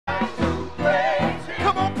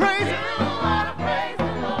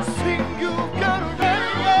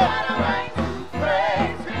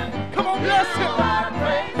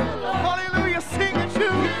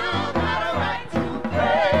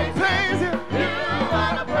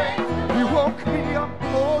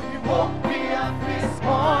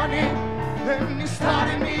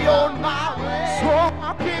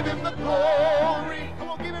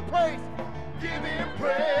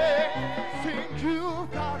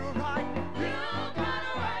a right. You got a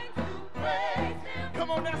right to praise him.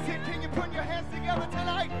 Come on, that's it. Can you put your hands together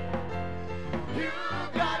tonight? You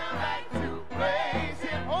got a right to praise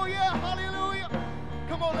him. Oh yeah, hallelujah.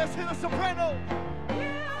 Come on, let's hit a soprano.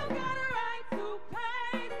 You got a right to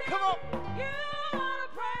praise him. Come on. You ought to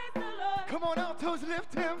praise the Lord. Come on, altos,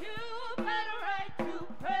 lift him. You got a right to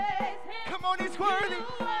praise him. Come on, he's worthy. You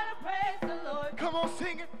ought to praise the Lord. Come on,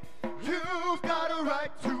 sing it. You've got a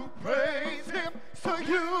right to praise him, so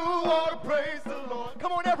you ought to praise the Lord.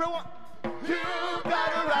 Come on, everyone. You've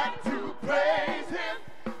got a right to praise him.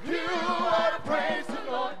 You ought to praise the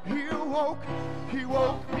Lord. He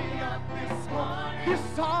woke me up this morning. He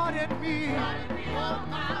started me on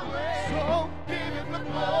my way. So give him the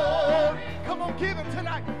glory. Come on, give him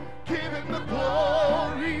tonight. Give him the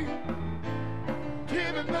glory.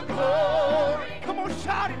 Give him the glory. Come on,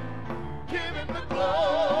 shout it. Give him the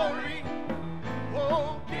glory.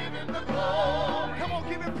 Oh, give him the glory. Come on,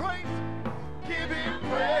 give him praise. Give him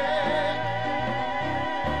praise.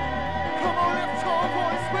 Come on, lift your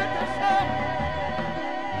voice with us.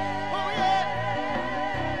 Oh, yeah.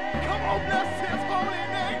 Come on, bless his holy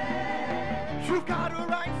name. You've got a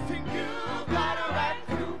right, sing. You've got a right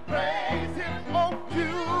to praise him. Oh,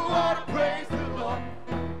 you ought to praise the Lord.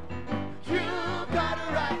 You've got a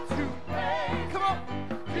right to praise. Come on.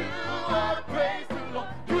 You ought to praise the Lord.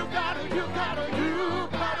 You got a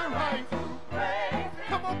right to praise him.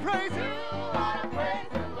 Come on, praise him. You ought to praise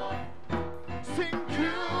the Lord. Sing,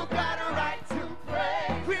 you got a right to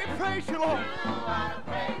praise. We praise you, Lord. You ought to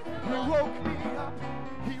praise the He Lord. woke me up.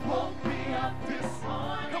 He woke me up this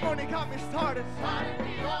morning. Come on, he got me started. Started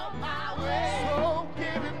me on my way. So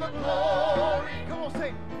give him the glory. Come on,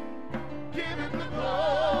 say, give him the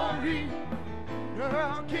glory.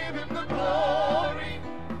 Girl, give him the glory.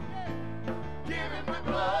 Give him the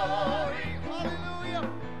glory. Hallelujah.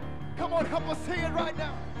 Come on, help us say it right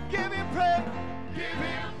now. Give him praise. Give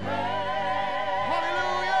him praise.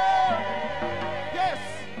 Hallelujah. Yes.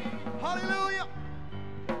 Hallelujah.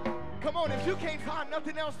 Come on, if you can't find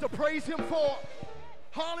nothing else to praise him for,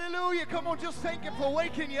 hallelujah. Come on, just thank him for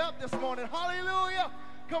waking you up this morning. Hallelujah.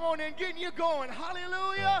 Come on and getting you going.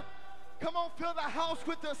 Hallelujah. Come on, fill the house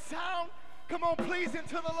with the sound. Come on, pleasing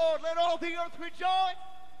to the Lord. Let all the earth rejoice.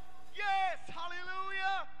 Yes,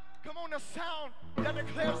 hallelujah. Come on, the sound that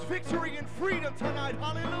declares victory and freedom tonight.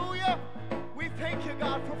 Hallelujah. We thank you,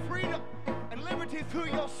 God, for freedom and liberty through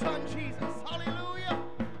your Son, Jesus. Hallelujah.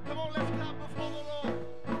 Come on, let's clap before the Lord.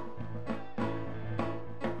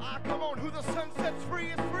 Ah, come on, who the Son sets free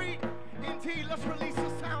is free. Indeed, let's release the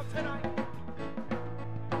sound tonight.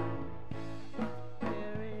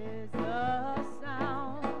 There is a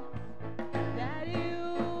sound that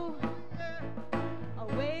you are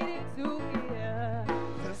waiting to hear.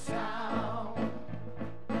 The sound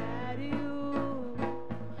That you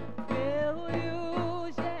will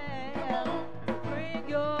use, yeah, to bring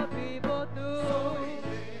your people through. So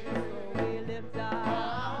we lift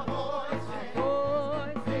our voice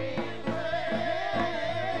in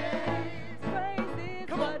praise. Praise is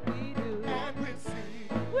Come on. what we do. and we sing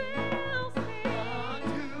We'll sing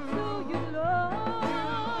unto to you,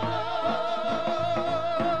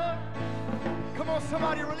 Lord. Come on,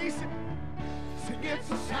 somebody release it. Sing, it's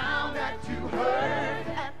the sound that you heard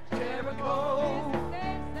at Jericho.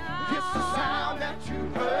 It's the sound that you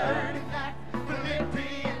heard in that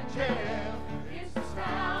Philippian jail. It's the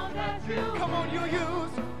sound that you Come on, you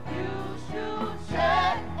use should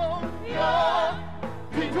set on your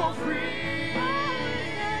people free.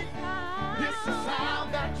 It's the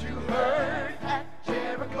sound that you heard at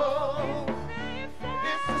Jericho.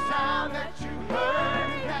 It's the sound that you heard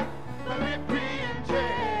in that Philippian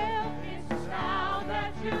jail.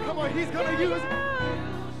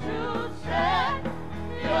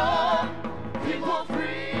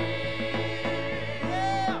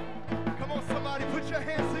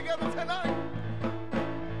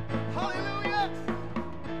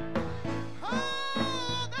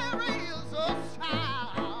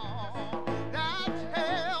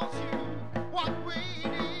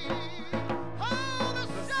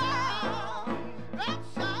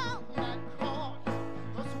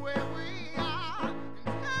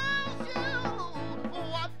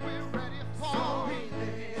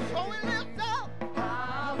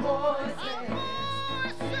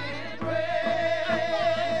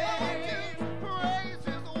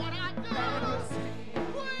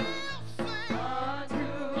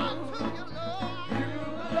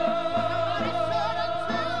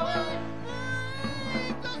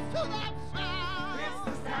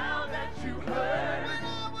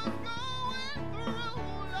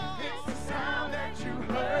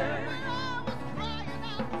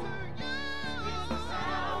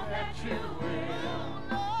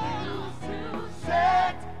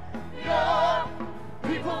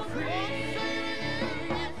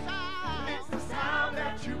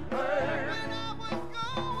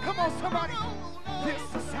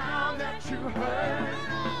 you've heard.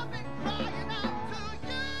 I've been crying out to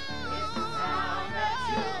you. It's the sound that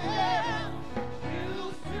you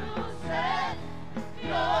used to set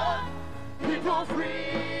your people free.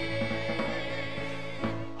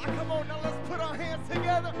 Come on, now let's put our hands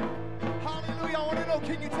together. Hallelujah. I want to know,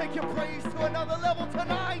 can you take your praise to another level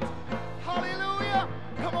tonight? Hallelujah.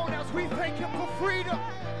 Come on, as we thank him for freedom.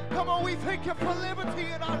 Come on, we thank him for liberty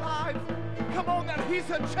in our lives. Come on, that he's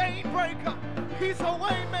a chain breaker. He's a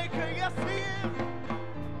way maker. Yes, he is.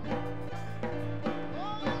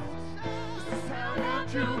 Oh, it's the sound of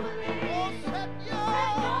Jubilee. Oh, set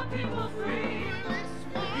your people free. Release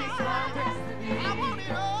my destiny. I want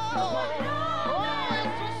it all. I want it all. Oh,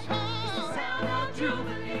 it's the sound of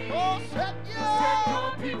Jubilee. Oh, set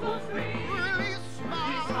your people free. Release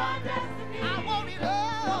my destiny. I want it all. I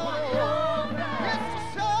want it all. It's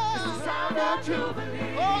the sound of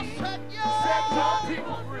Jubilee. Oh, set your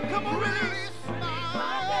people free. Come on, release.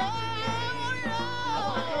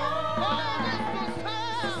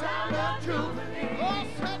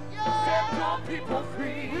 People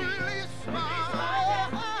free. Release my I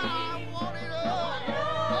want it all.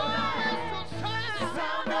 It's the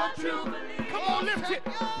sound of Jubilee. Come on, lift it.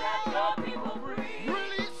 Set your people free.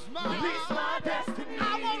 Release my destiny. I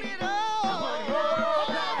want it all.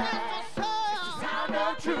 It's the sound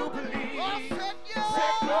of Jubilee. Set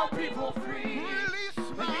your people free. Release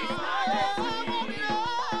my destiny. I want it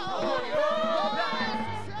all.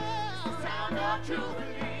 It's the sound of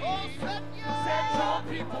Jubilee. Set your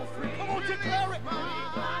people free. Come on, declare it.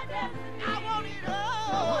 I want it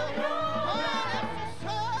all. It's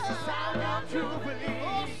the sound of Jubilee.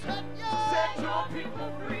 Set your people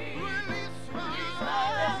free. Release my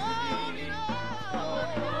destiny.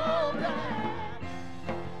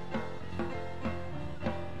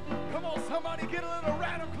 Come on, somebody get a little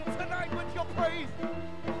radical tonight with your praise.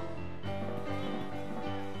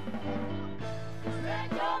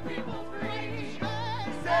 Set your people free.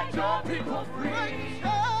 Set your people free.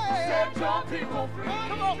 Set your people free.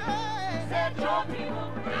 Come on. Set your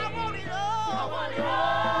people free. I want it all. I want it all. I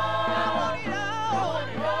want it all. I want it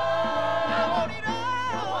all. I want it all.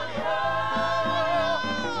 I want it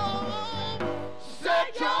all. Set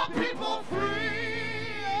your people free.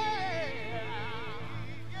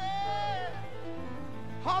 Yeah.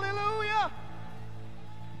 Hallelujah.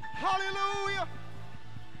 Hallelujah.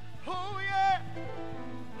 Oh yeah.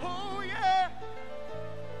 Oh yeah.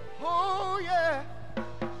 Oh yeah.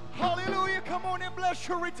 Hallelujah. Come on and bless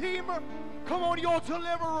your Redeemer. Come on, your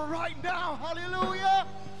deliverer right now. Hallelujah.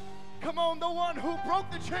 Come on, the one who broke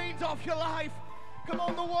the chains off your life. Come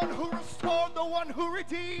on, the one who restored, the one who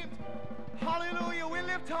redeemed. Hallelujah. We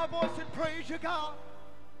lift our voice and praise you, God.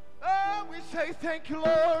 Oh, we say thank you,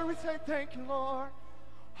 Lord. We say thank you, Lord.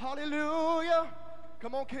 Hallelujah.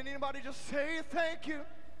 Come on, can anybody just say thank you?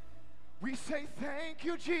 We say thank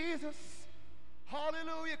you, Jesus.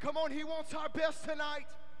 Hallelujah. Come on, he wants our best tonight.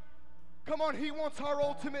 Come on, he wants our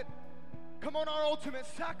ultimate. Come on, our ultimate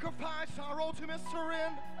sacrifice, our ultimate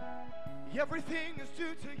surrender. Everything is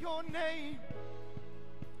due to your name.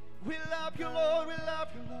 We love you, Lord. We love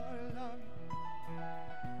you, Lord. We love you.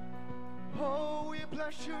 Oh, we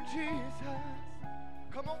bless you, Jesus.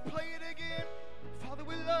 Come on, play it again. Father,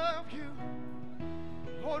 we love you.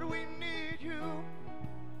 Lord, we need you.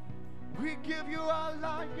 We give you our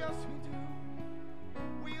life. Yes, we do.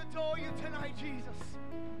 We adore you tonight, Jesus.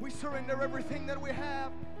 We surrender everything that we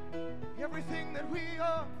have, everything that we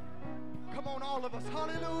are. Come on, all of us.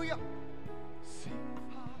 Hallelujah. Sing,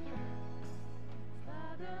 Father.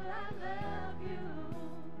 Father, I love you.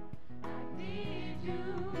 I need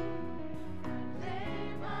you. I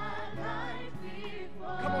lay my life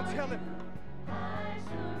before you. Come on, tell him. I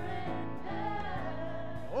surrender.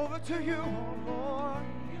 Over to you, oh Lord.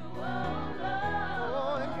 You, oh Lord.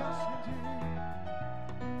 Oh, yes, we do.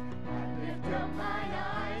 Lift up my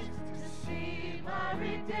eyes to see my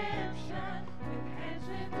redemption. With hands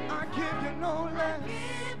lifted I give you no less. I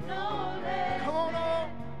give no less. Come on, oh.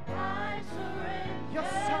 I surrender.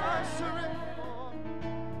 Yes, I surrender, Lord.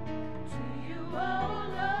 To you, oh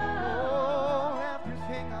Lord. Oh,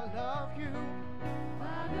 everything, I love you.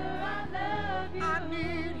 Father, I love you. I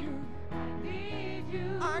need you. I need you.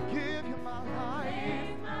 I give you my life.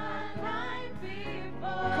 Lay my life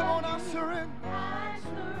before Come on, I you. surrender. I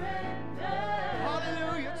surrender.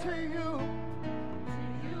 Hallelujah to you. To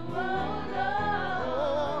you, oh Lord.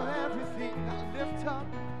 Oh, everything I lift up.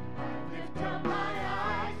 Lift up my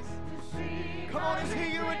eyes to see. Come on, is he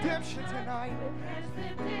your redemption tonight? Hands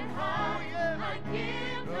lifted high. Oh, yeah. I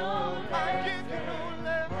give no less. I give you no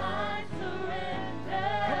less. I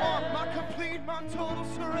surrender. Come on, my complete, my total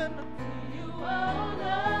surrender. To you, oh To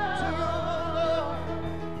Lord. you, oh Lord.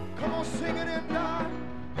 Come on, sing it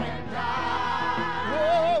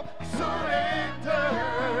oh,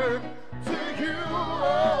 surrender to you,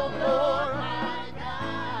 oh Lord.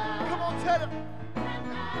 Come on, tell him.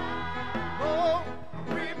 Oh,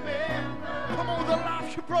 remember. Come on, the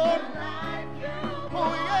life you brought.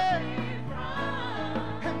 Oh, yeah.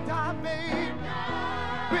 And I may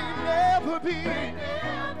never be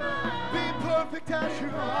perfect as you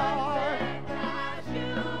are.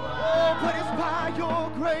 Oh, but it's by your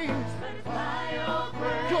grace.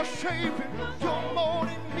 You're shaping, you're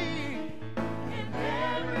molding me.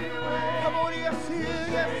 Come on, yes, he is,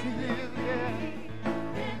 yes, he is, yeah.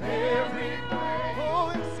 Every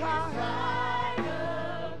oh, inside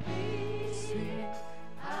of me, see,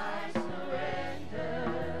 I surrender.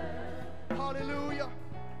 Hallelujah.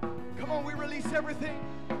 Come on, we release everything.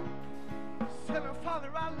 Tell him, Father,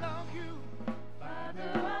 I love you.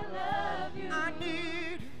 Father, I love you. I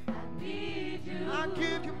need you. I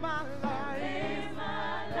give you my life. Lay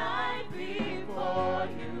my life before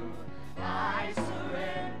you. I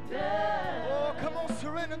surrender. Oh, come on,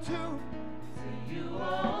 surrender to you,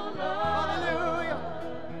 oh Lord. Hallelujah.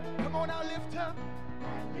 Come on, now lift up.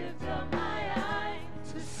 I lift up my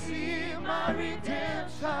eyes To see my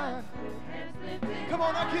redemption. with hands lifted. Come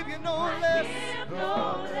on, I give you no I less. give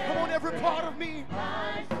no less. Come on, every part of me.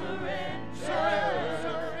 I surrender. Surrender,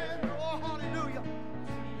 surrender. Oh, hallelujah.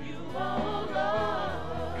 You, oh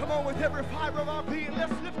Lord. Come on, with every fiber of our being,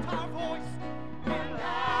 let's lift our voice. And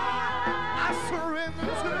I surrender to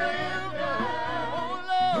you. Oh,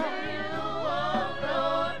 Lord. You, oh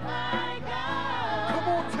Lord, my God. Come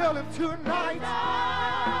on, tell him tonight.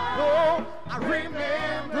 Oh, I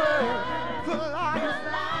remember the life.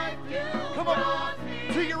 Come on.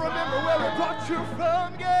 Do you remember where it brought you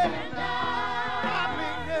from? Yeah. I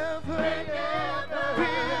may never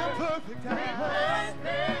be perfect as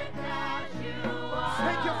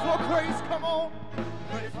thank you for grace. Come on.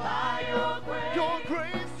 But it's by your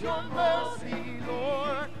grace, your mercy,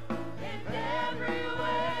 Lord. in every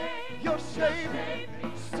way. Your shape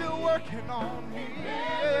still working on me.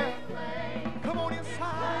 Yeah. Come on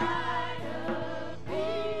inside.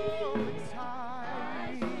 Oh,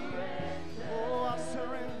 inside. Oh, I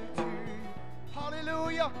surrender to you.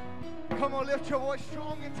 Hallelujah. Come on, lift your voice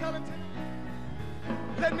strong and tell him to.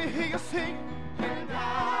 Let me hear you sing. And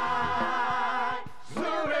I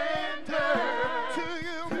surrender to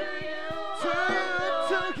you.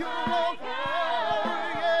 To you, Lord. Oh,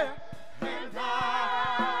 yeah. And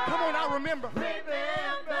come on, I remember. Come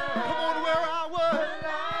on, where I was.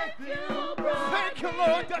 Thank you,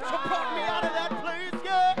 Lord, that you brought me out of that place,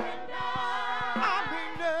 yeah. I may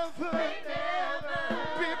never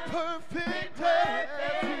be perfect as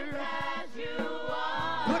you,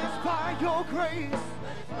 but it's by your grace,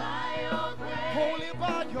 only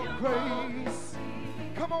by your grace.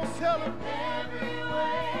 Come on, tell him.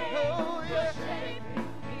 Oh, yeah.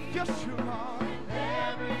 Yes, you are.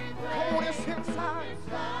 Come on, it's inside.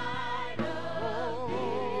 Oh.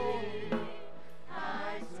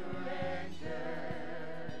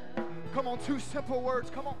 Come on, two simple words.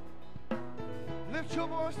 Come on. Lift your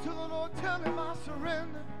voice to the Lord. Tell him I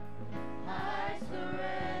surrender. I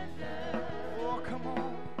surrender. Oh, come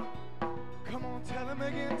on. Come on, tell him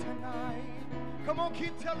again tonight. Come on,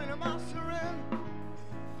 keep telling him I surrender.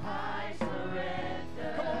 I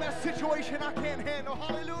surrender. Come on, that situation I can't handle.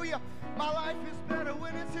 Hallelujah. My life is better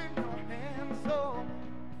when it's in your hands. So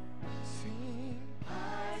sing.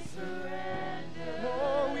 I surrender.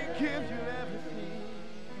 Oh, we give you everything.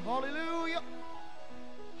 Hallelujah.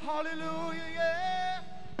 Hallelujah, yeah.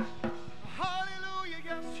 Hallelujah,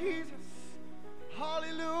 yes, Jesus.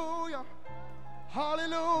 Hallelujah.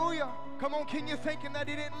 Hallelujah. Come on, can you think him that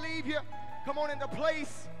he didn't leave you? Come on, in the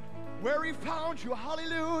place where he found you.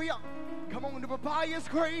 Hallelujah. Come on, by his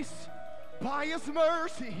grace, by his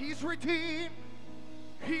mercy, he's redeemed.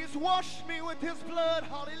 He's washed me with his blood.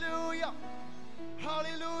 Hallelujah.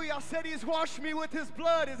 Hallelujah. I said he's washed me with his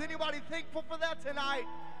blood. Is anybody thankful for that tonight?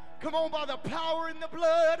 Come on, by the power in the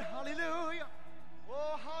blood. Hallelujah.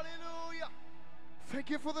 Oh, hallelujah.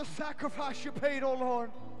 Thank you for the sacrifice you paid, oh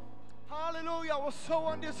Lord. Hallelujah. I was so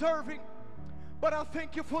undeserving, but I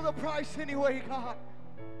thank you for the price anyway, God.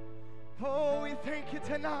 Oh, we thank you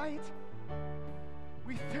tonight.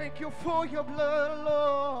 We thank you for your blood,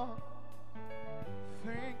 Lord.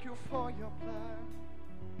 Thank you for your blood.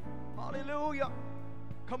 Hallelujah.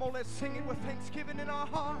 Come on, let's sing it with thanksgiving in our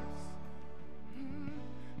hearts.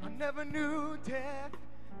 I never knew death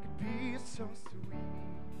could be so sweet.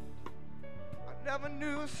 I never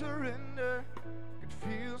knew surrender could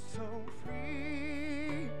feel so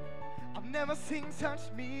free. I've never seen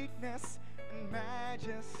such meekness and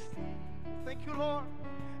majesty. Thank you, Lord.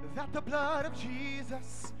 that the blood of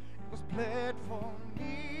Jesus was bled for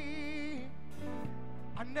me.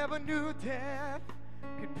 I never knew death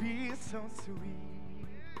could be so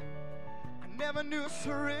sweet. I never knew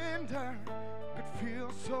surrender could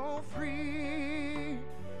feel so free.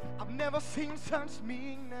 I've never seen such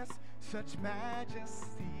meanness, such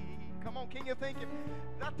majesty. Come on, can you think it?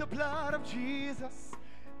 That the blood of Jesus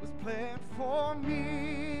was bled for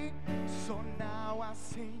me. So now I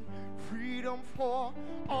sing freedom for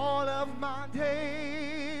all of my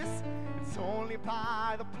days. It's only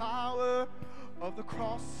by the power of the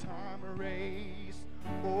cross I'm raised.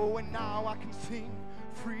 Oh, and now I can sing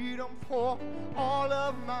freedom for all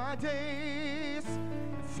of my days.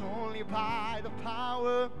 It's only by the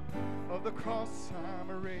power of the cross I'm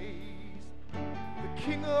raised. The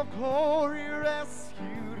King of Glory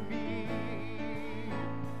rescued me.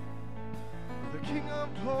 The King of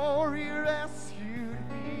Glory rescued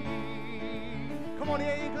me. Come on,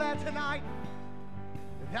 are you glad tonight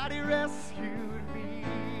that He rescued me?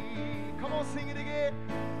 Come on, sing it again.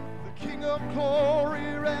 The King of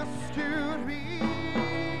Glory rescued me.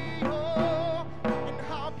 Oh, and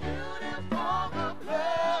how beautiful the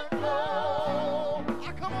blood flow.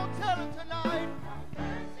 Come on, tell Him tonight.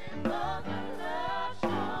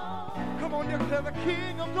 Come on, declare the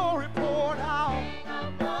King of Glory poured out. King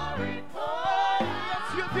of Glory poured out.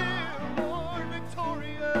 Yes, you did, Lord,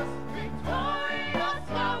 victorious. Victorious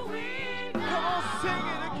are we now. Come on, sing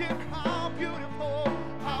it again. How beautiful,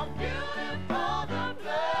 how Beautiful the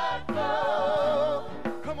blood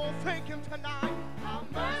flow. Come on, thank Him tonight. How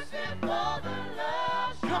merciful the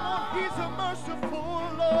love shows. Come on, He's a merciful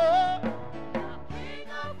Lord. King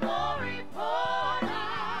of Glory poured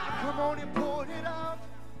out. Come on, He poured it out.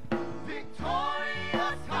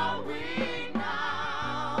 Victorious are we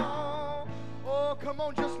now. Oh, come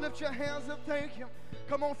on, just lift your hands and thank Him.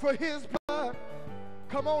 Come on, for His blood.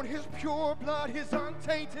 Come on, His pure blood, His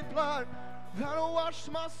untainted blood that'll wash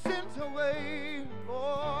my sins away,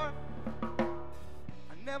 Lord.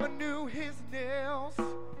 I never knew His nails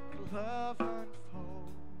could love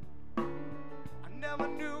unfold. I never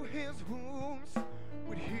knew His wounds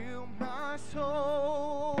would heal my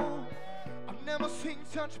soul. I've never seen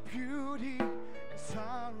such beauty and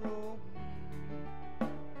sorrow.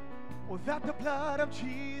 Oh, that the blood of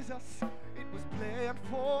Jesus, it was bled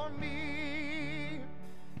for me.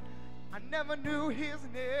 I never knew His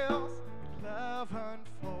nails could love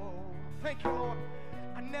unfold. Thank you, Lord.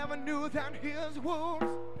 I never knew that His wounds,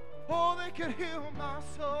 oh, they could heal my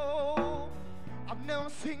soul. I've never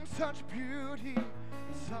seen such beauty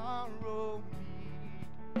and sorrow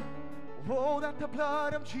meet. Oh, that the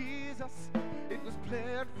blood of Jesus, it was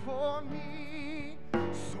bled for me.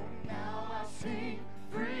 So now I sing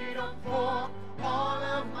freedom for all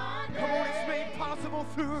of my days. Come on, it's made possible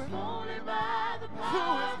through it. Only by the Through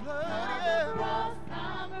power His blood, of yeah. the cross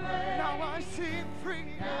I'm raised. Now I sing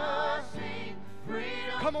freedom. Now I sing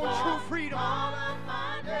freedom. Come on, for true freedom. all of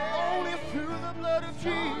my days. Only through the blood of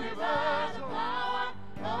Only Jesus. by the power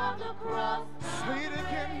of the cross Say it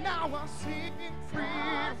again. Now I sing Now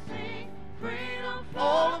I freedom. sing freedom for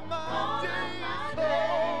All of my days.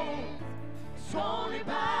 days. It's only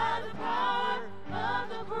by the power of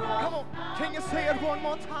the cross. Come on, can you say it one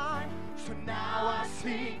more time? So now I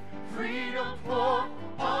sing freedom for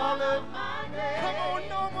all of my days. Come on,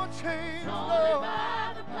 no more chains, It's only Lord.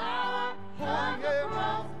 by the power of the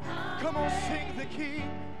cross. Come on, sing the King.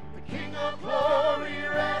 The King of of Glory glory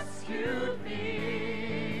rescued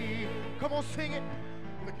me. Come on, sing it.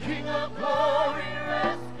 The King of glory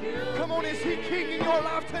rescued Come on, is He me. King in your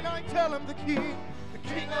life tonight? Tell Him the King. The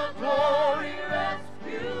King of glory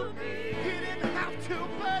rescued me. He didn't have to,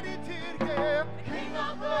 but He did, yeah. King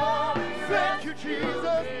of glory Thank you, rescued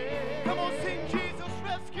Jesus. me. Come on, sing Jesus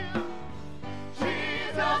rescue.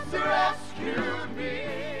 Jesus rescued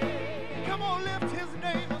me. Come on, lift His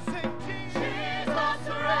name and sing Jesus. Jesus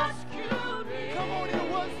rescued me. Come on,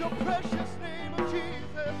 it was the precious name of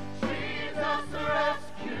Jesus. Jesus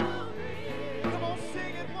rescued me. Come on,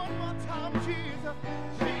 sing it one more time, Jesus.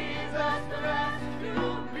 Jesus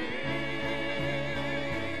rescued me.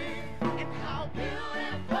 And how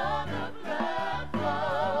Beautiful the blood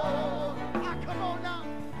flow. Ah, come on now.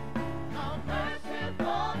 How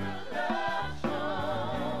merciful the love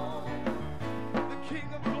shows. The King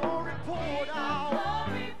of Glory poured out.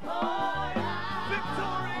 Glory poured out.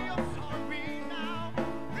 Victorious are we now.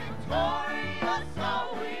 Victorious are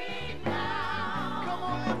we now. Come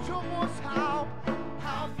on, lift your voice. How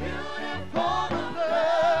How beautiful the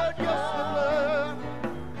blood, yes, the blood.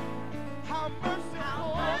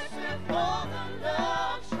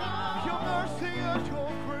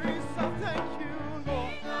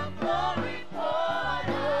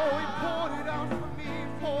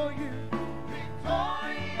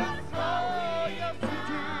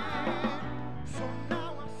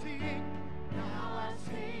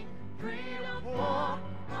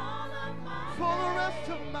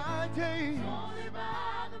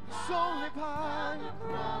 only by the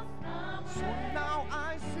cross. So now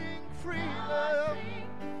I sing freedom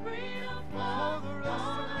for the rest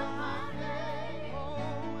of my days. Oh,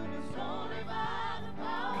 it is only by the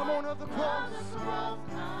power. Come on, of the cross.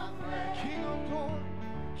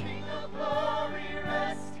 King of glory,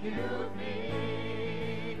 rescued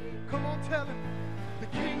me. Come on, tell him. The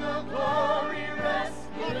King of glory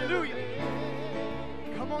rescued me.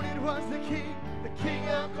 Come on, it was the King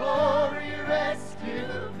of glory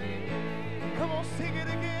rescued me. Come on, sing it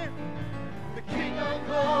again. The King of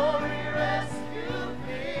glory rescued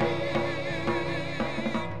me.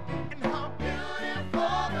 And how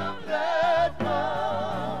beautiful the blood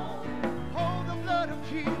flows. Oh, the blood of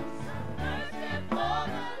Jesus. Mercy for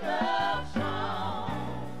the love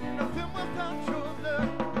shown. Nothing without your blood.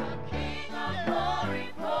 The King of glory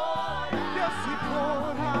poured out. Yes, he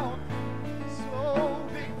poured out. So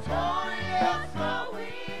victorious are we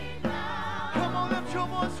now. Come on, lift your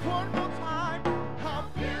voice one more time. How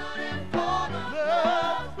beautiful the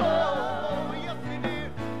blood flows. Yes, he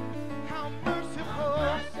did. How merciful.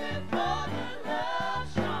 Merciful the love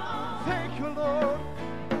shown. Thank you, Lord.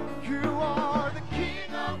 You are the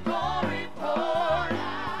King of glory poured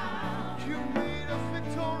out. You made us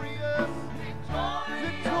victorious.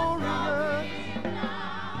 Victorious.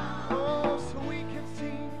 Oh, so we can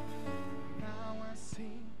sing. Now I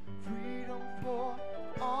sing freedom for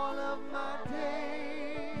all of my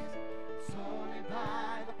days. It's only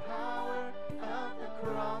by the power of the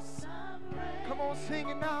cross. Come on, sing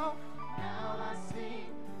it now. Now I sing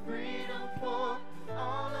freedom for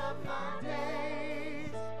all of my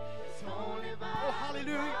days. It's only by the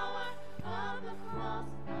power of the cross.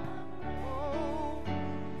 Oh,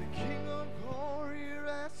 the King of glory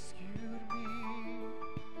rescued me.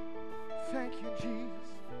 Thank you, Jesus.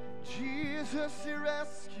 Jesus, he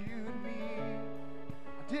rescued me.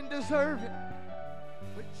 I didn't deserve it,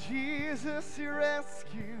 but Jesus, he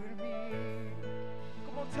rescued me.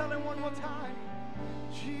 Come on, tell him one more time.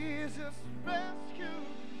 Jesus rescued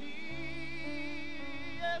me.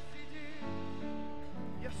 Yes, he did.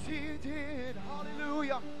 Yes, he did.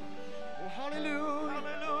 Hallelujah. Oh, hallelujah.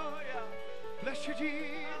 Hallelujah. Bless you, Jesus.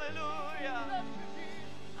 Hallelujah. Bless you,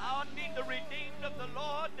 Jesus. I need the redeemed of the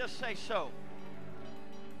Lord to say so.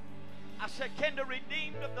 I said, can the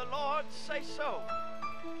redeemed of the Lord say so?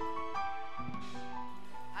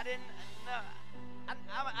 I didn't know.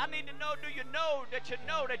 I need to know, do you know that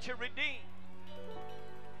you're redeemed?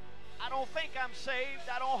 I don't think I'm saved.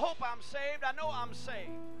 I don't hope I'm saved. I know I'm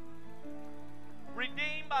saved.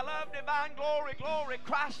 Redeemed by love, divine glory, glory.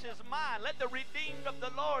 Christ is mine. Let the redeemed of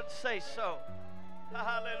the Lord say so.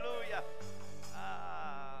 Hallelujah.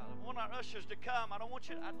 I want our ushers to come. I don't want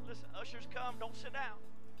you to, listen, ushers come, don't sit down.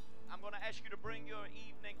 I'm going to ask you to bring your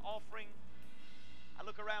evening offering. I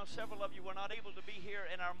look around, several of you were not able to be here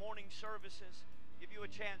in our morning services. Give you a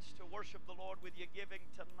chance to worship the Lord with your giving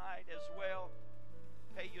tonight as well.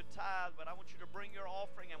 Pay your tithe, but I want you to bring your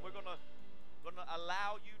offering, and we're going to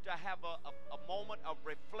allow you to have a moment of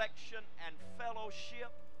reflection and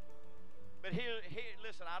fellowship. But here,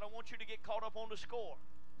 listen, I don't want you to get caught up on the score.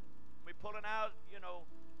 We're pulling out,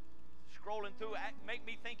 scrolling through, make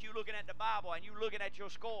me think you're looking at the Bible and you looking at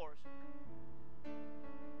your scores.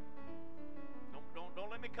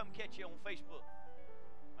 Don't let me come catch you on Facebook.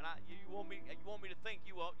 When you want me to think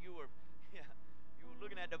you were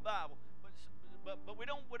looking at the Bible. But we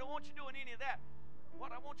don't want you doing any of that.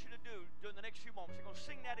 What I want you to do during the next few moments, we're going to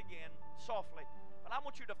sing that again softly. But I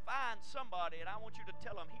want you to find somebody and I want you to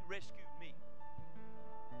tell them, he rescued me.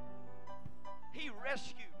 He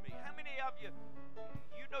rescued me. How many of you,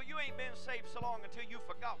 you ain't been saved so long until you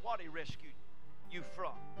forgot what he rescued you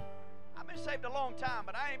from? I've been saved a long time,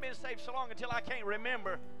 but I ain't been saved so long until I can't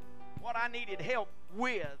remember what I needed help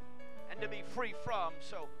with and to be free from.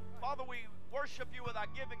 So, Father, we worship you with our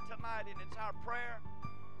giving tonight, and it's our prayer,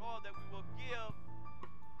 Lord, that we will give.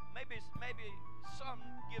 Maybe some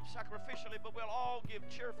give sacrificially, but we'll all give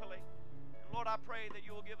cheerfully. And Lord, I pray that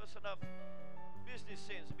you will give us enough business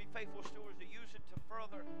sense to be faithful stewards to use it to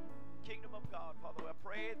further the kingdom of God. Father, I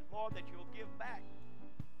pray, Lord, that you'll give back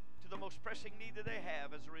to the most pressing need that they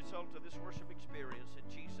have as a result of this worship experience. In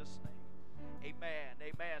Jesus' name. Amen.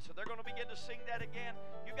 Amen. So they're going to begin to sing that again.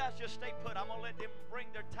 You guys just stay put. I'm going to let them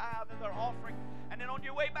bring their tithe and their offering. And then on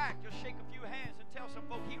your way back, just shake a few hands and tell some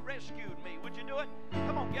folk, he rescued me. Would you do it?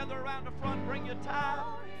 Come on, gather around the front. Bring your tithe.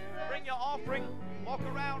 Bring your offering. Walk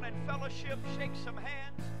around and fellowship. Shake some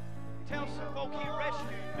hands. Tell some folk, he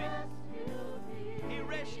rescued me. He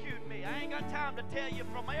rescued me. I ain't got time to tell you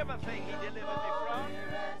from everything he delivered me from.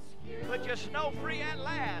 But just know, free at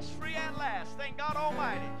last. Free at last. Thank God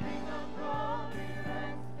Almighty.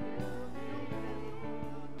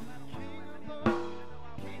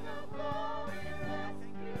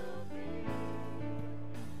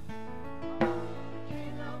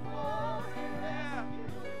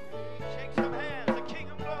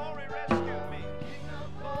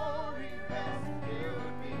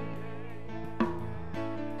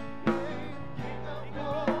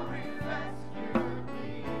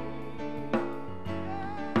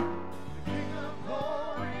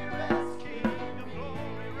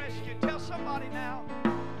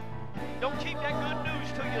 Don't keep that good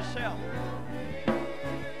news to yourself.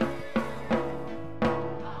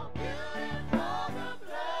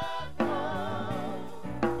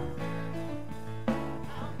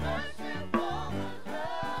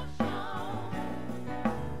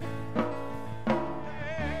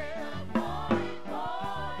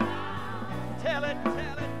 Tell it,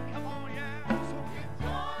 come on, yeah.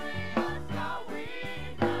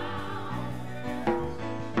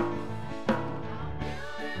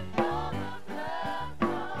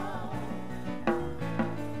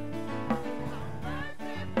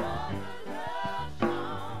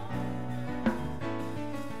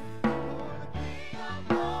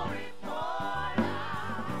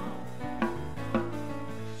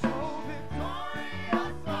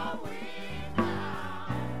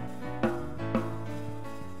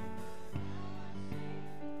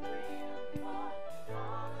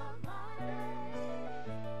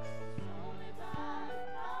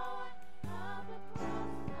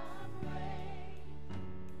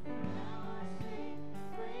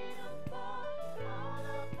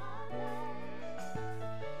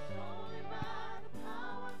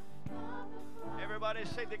 Everybody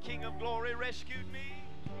say, the King of Glory rescued me.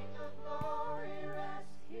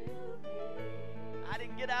 I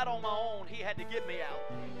didn't get out on my own. He had to get me out.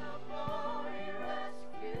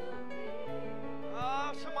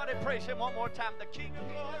 Oh, somebody praise him one more time. The King of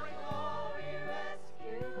Glory.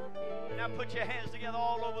 Now put your hands together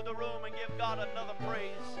all over the room and give God another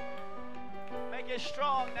praise. Make it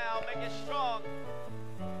strong now. Make it strong.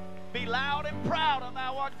 Be loud and proud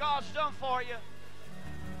about what God's done for you.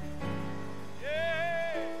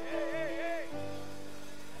 Hey.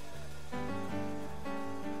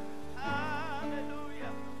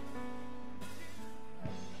 Hallelujah.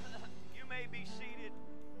 You may be seated.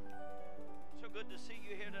 So good to see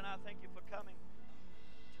you here tonight. Thank you for coming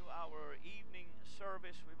to our evening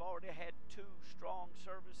service. We've already had 2 strong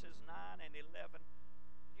services, 9 and 11.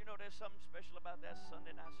 You know there's something special about that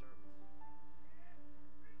Sunday night service.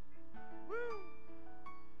 Woo!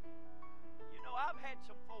 You know, I've had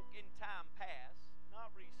some folk in time past,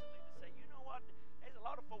 not recently, to say, you know what, there's a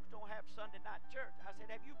lot of folks don't have Sunday night church. I said,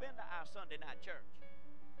 have you been to our Sunday night church?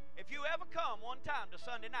 If you ever come one time to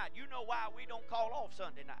Sunday night, you know why we don't call off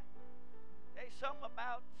Sunday night. There's something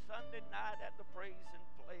about Sunday night at the praising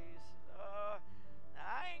place.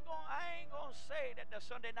 I ain't gonna say that the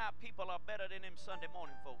Sunday night people are better than them Sunday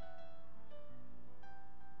morning folk.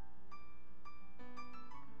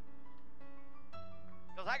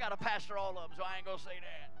 Because I got to pastor all of them, so I ain't going to say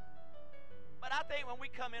that. But I think when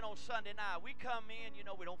we come in on Sunday night, we come in, you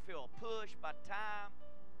know, we don't feel pushed by time,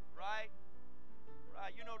 right?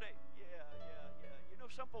 Right, you know that, yeah. You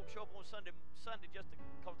know, some folks show up on Sunday just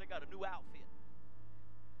because they got a new outfit.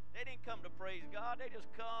 They didn't come to praise God. They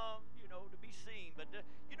just come, you know, to be seen. But,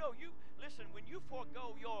 you know, you listen, when you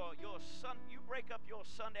forego your you break up your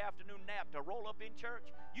Sunday afternoon nap to roll up in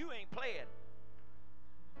church, you ain't playing.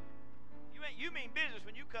 You mean business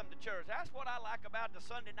when you come to church. That's what I like about the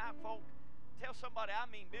Sunday night folk. Tell somebody I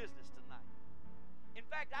mean business tonight. In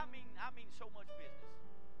fact, I mean so much business.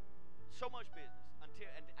 So much business.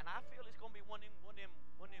 And I feel it's going to be one of them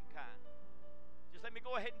kind. Just let me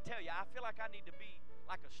go ahead and tell you, I feel like I need to be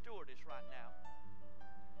like a stewardess right now.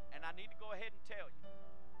 And I need to go ahead and tell you.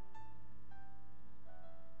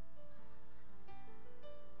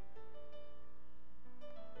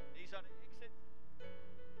 These are the exits.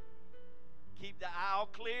 Keep the aisle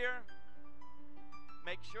clear.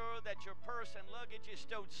 Make sure that your purse and luggage is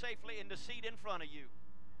stowed safely in the seat in front of you.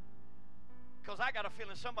 Because I got a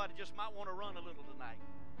feeling somebody just might want to run a little tonight.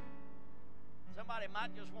 Somebody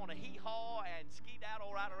might just want to hee-haw and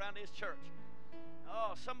skedaddle right around this church.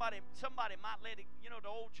 Oh, somebody might let it, you know,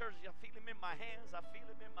 the old churches, I feel him in my hands, I feel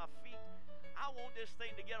him in my feet. I want this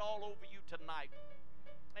thing to get all over you tonight.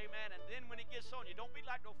 Amen. And then when it gets on you, don't be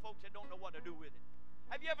like those folks that don't know what to do with it.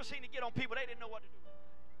 Have you ever seen it get on people? They didn't know what to do with it.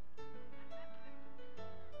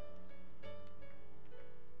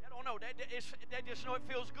 They don't know. They just know it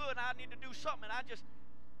feels good. I need to do something. I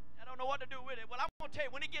don't know what to do with it. Well, I'm going to tell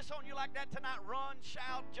you, when it gets on you like that tonight, run,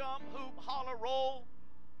 shout, jump, hoop, holler, roll.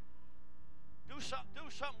 Do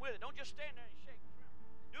something with it. Don't just stand there and shake.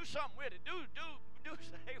 Do something with it. Do.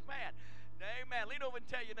 Amen. Amen. Lean over and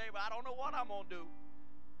tell your neighbor, I don't know what I'm going to do.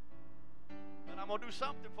 But I'm going to do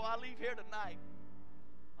something before I leave here tonight.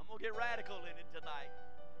 I'm going to get radical in it tonight.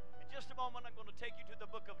 In just a moment, I'm going to take you to the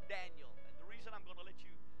book of Daniel. And the reason I'm going to let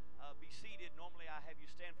you be seated, normally I have you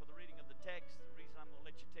stand for the reading of the text. The reason I'm going to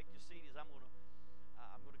let you take your seat is I'm going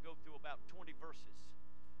to go through about 20 verses.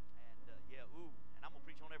 And and I'm going to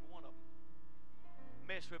preach on every one of them.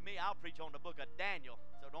 Mess with me, I'll preach on the book of Daniel.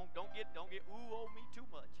 So don't get ooh on me too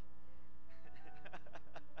much.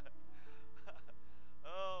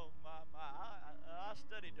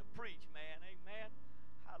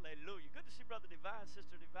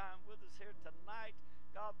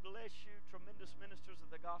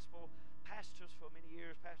 pastors for many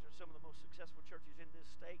years, pastored some of the most successful churches in this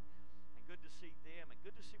state. And good to see them. And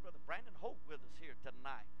good to see Brother Brandon Holt with us here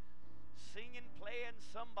tonight. Singing, playing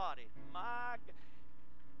somebody.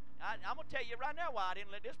 I'm going to tell you right now why I didn't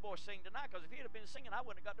let this boy sing tonight, because if he'd have been singing, I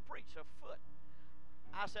wouldn't have got to preach a foot.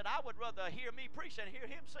 I said I would rather hear me preach than hear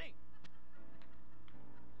him sing.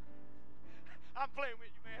 I'm playing with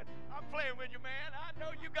you, man. I'm playing with you, man. I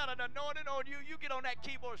know you got an anointing on you. You get on that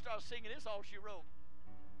keyboard and start singing. It's all she wrote.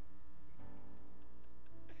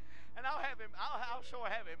 And I'll sure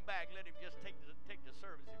have him back. Let him just take the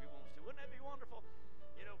service if he wants to. Wouldn't that be wonderful?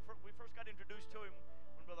 You know, we first got introduced to him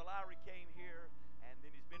when Brother Lowry came here, and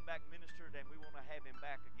then he's been back ministered, and we want to have him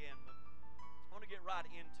back again. But I want to get right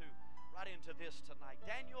into this tonight.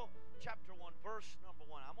 Daniel chapter 1, verse number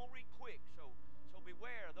 1. I'm going to read quick, so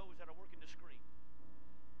beware those that are working the screen.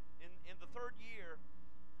 In the 3rd year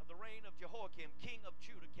of the reign of Jehoiakim, king of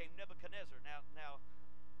Judah, came Nebuchadnezzar. Now,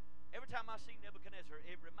 every time I see Nebuchadnezzar,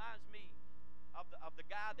 it reminds me of the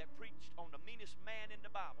guy that preached on the meanest man in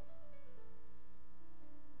the Bible.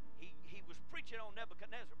 He was preaching on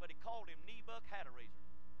Nebuchadnezzar, but he called him Nebuchadnezzar.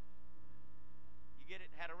 You get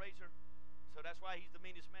it? Hadarazer? So that's why he's the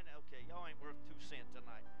meanest man. Okay, y'all ain't worth 2 cents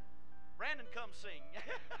tonight. Brandon, come sing.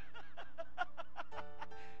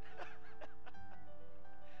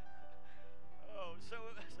 So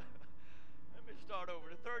let me start over.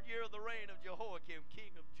 The 3rd year of the reign of Jehoiakim,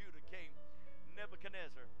 king of Judah, came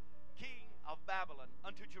Nebuchadnezzar, king of Babylon,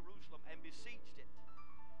 unto Jerusalem, and besieged it.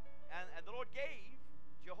 And the Lord gave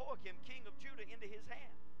Jehoiakim, king of Judah, into his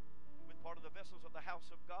hand, with part of the vessels of the house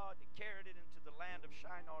of God, and carried it into the land of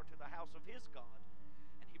Shinar to the house of his God.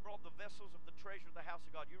 And he brought the vessels of the treasure of the house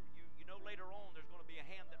of God. You know later on there's going to be a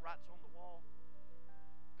hand that writes on the wall.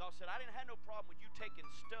 God said, I didn't have no problem with you taking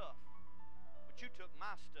stuff, but you took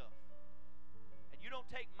my stuff. And you don't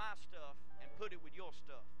take my stuff and put it with your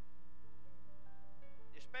stuff,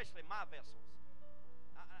 especially my vessels.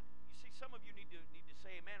 You see, some of you need to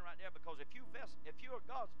say amen right there, because if you're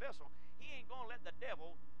God's vessel, he ain't going to let the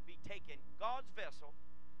devil be taking God's vessel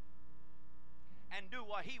and do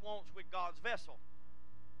what he wants with God's vessel.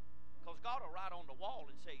 Because God will write on the wall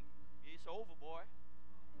and say, it's over, boy.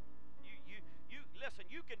 You listen,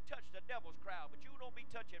 you can touch the devil's crowd, but you don't be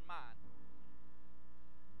touching mine.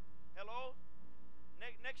 Hello?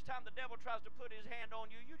 Next time the devil tries to put his hand on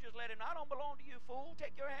you, you just let him, I don't belong to you, fool.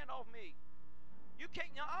 Take your hand off me. You can't,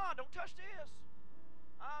 don't touch this.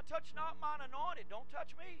 Touch not mine anointed. Don't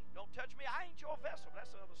touch me. Don't touch me. I ain't your vessel.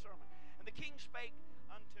 That's another sermon. And the king spake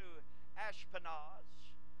unto Ashpenaz.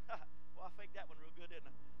 Well, I faked that one real good, didn't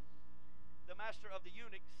I? The master of the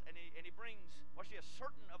eunuchs, and he brings, watch this,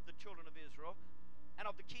 certain of the children of Israel, and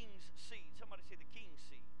of the king's seed. Somebody say the king's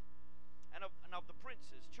seed. And of the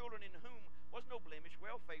princes, children in whom was no blemish,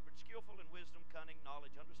 well favored, skillful in wisdom, cunning,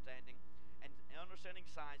 knowledge, understanding, and understanding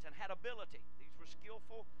signs, and had ability. These were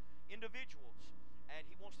skillful individuals. And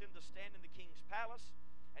he wants them to stand in the king's palace,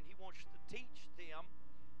 and he wants to teach them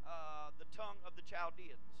the tongue of the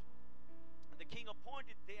Chaldeans. And the king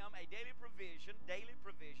appointed them a daily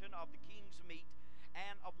provision of the king's meat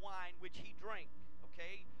and of wine which he drank.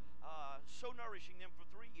 Okay, so nourishing them for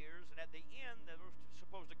 3 years, and at the end they were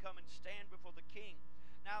supposed to come and stand before the king.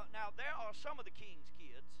 Now there are some of the king's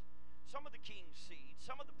kids, some of the king's seed,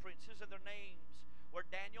 some of the princes, and their names were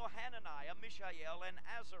Daniel, Hananiah, Mishael, and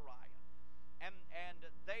Azariah. And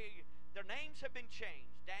their names have been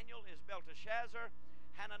changed. Daniel is Belteshazzar,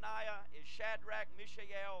 Hananiah is Shadrach,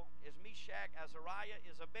 Mishael is Meshach, Azariah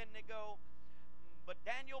is Abednego. But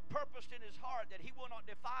Daniel purposed in his heart that he will not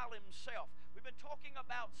defile himself. We've been talking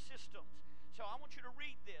about systems. So I want you to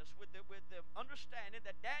read this with the understanding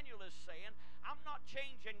that Daniel is saying, I'm not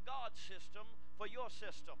changing God's system for your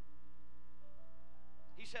system.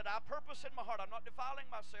 He said, I purpose in my heart, I'm not defiling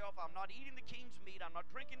myself, I'm not eating the king's meat, I'm not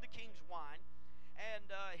drinking the king's wine. And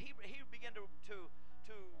he began to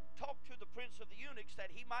talk to the prince of the eunuchs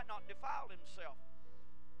that he might not defile himself.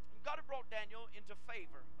 And God had brought Daniel into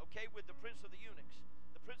favor, okay, with the prince of the eunuchs.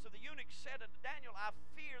 The prince of the eunuchs said unto Daniel, I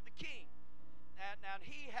fear the king, and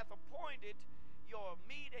he hath appointed your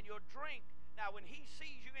meat and your drink. Now when he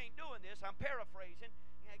sees you ain't doing this, I'm paraphrasing,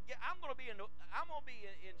 I'm going to be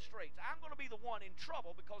in straits. I'm going to be the one in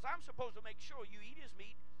trouble, because I'm supposed to make sure you eat his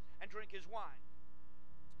meat and drink his wine.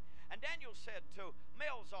 And Daniel said to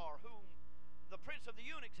Melzar, whom the prince of the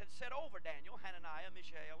eunuchs had set over Daniel, Hananiah,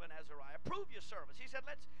 Mishael, and Azariah, prove your service. He said,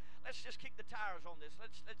 let's just kick the tires on this.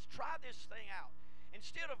 Let's try this thing out.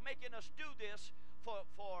 Instead of making us do this for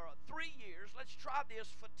 3 years, let's try this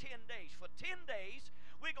for 10 days. For 10 days,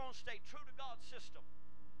 we're going to stay true to God's system.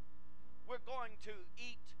 We're going to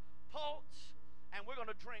eat pulse, and we're going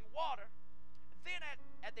to drink water. then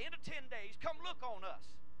at the end of 10 days, come look on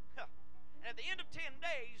us. And at the end of 10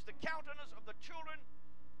 days, the countenance of the children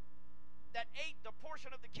that ate the portion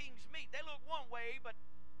of the king's meat, they look one way, but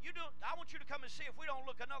I want you to come and see if we don't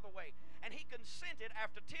look another way. And he consented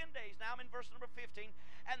after 10 days. Now I'm in verse number 15.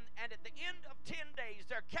 And at the end of 10 days,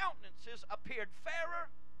 their countenances appeared fairer,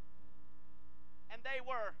 and they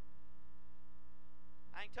were,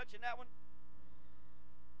 I ain't touching that one.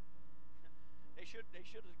 They should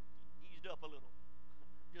have eased up a little.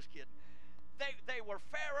 Just kidding. They were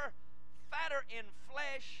fairer, fatter in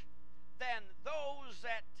flesh than those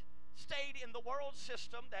that stayed in the world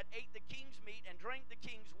system, that ate the king's meat and drank the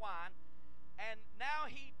king's wine. And now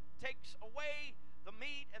he takes away the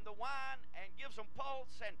meat and the wine and gives them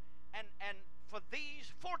pulse. And for these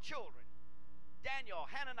 4 children, Daniel,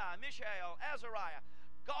 Hananiah, Mishael, Azariah,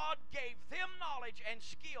 God gave them knowledge and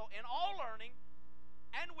skill in all learning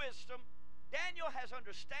and wisdom. Daniel has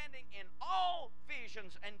understanding in all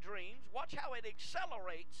visions and dreams. Watch how it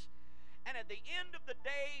accelerates. And at the end of the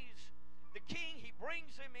days, the king, he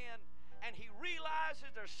brings him in, and he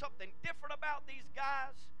realizes there's something different about these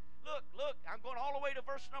guys. Look, I'm going all the way to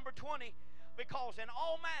verse number 20. Because in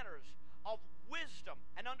all manners of wisdom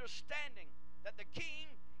and understanding that the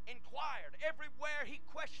king inquired, everywhere he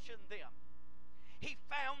questioned them, he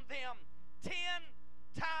found them 10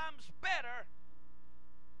 times better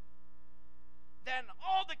than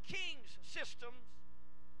all the king's systems.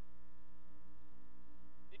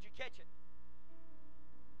 Did you catch it?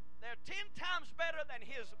 They're 10 times better than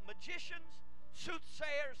his magicians,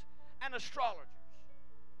 soothsayers, and astrologers.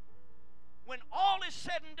 When all is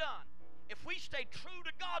said and done, if we stay true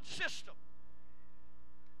to God's system,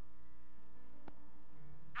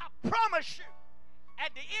 I promise you,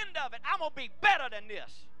 at the end of it, I'm going to be better than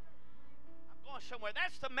this. I'm going somewhere.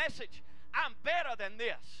 That's the message. I'm better than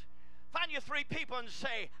this. Find you 3 people and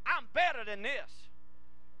say, I'm better than this.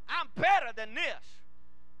 I'm better than this.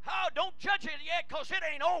 Oh, don't judge it yet, because it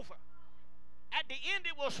ain't over. At the end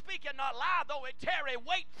it will speak and not lie, though it tarry,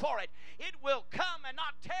 wait for it. It will come and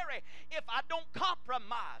not tarry if I don't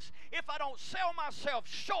compromise, if I don't sell myself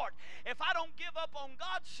short, if I don't give up on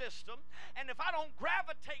God's system, and if I don't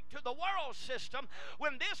gravitate to the world system.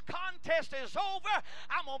 When this contest is over,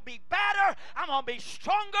 I'm going to be better, I'm going to be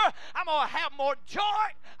stronger, I'm going to have more joy,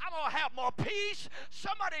 I'm going to have more peace.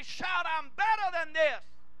 Somebody shout, I'm better than this.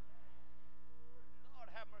 Lord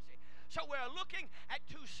have mercy. So we're looking at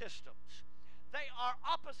 2 systems. They are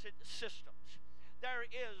opposite systems. There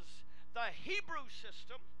is the Hebrew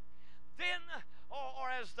system, then, or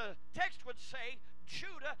as the text would say,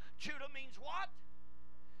 Judah. Judah means what?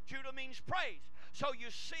 Judah means praise. So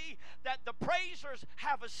you see that the praisers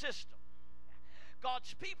have a system.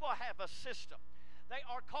 God's people have a system. They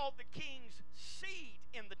are called the king's seed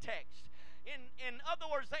in the text. In other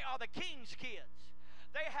words, they are the king's kids.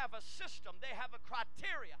 They have a system. They have a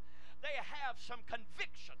criteria. They have some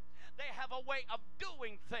conviction. They have a way of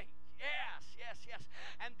doing things. Yes.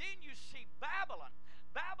 And then you see Babylon.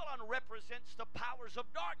 Babylon represents the powers of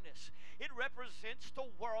darkness. It represents the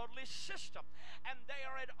worldly system. And they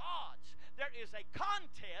are at odds. There is a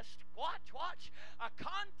contest, watch, a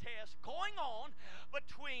contest going on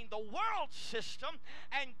between the world system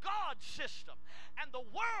and God's system. And the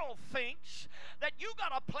world thinks that you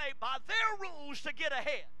got to play by their rules to get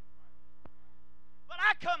ahead. But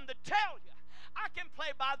I come to tell you, I can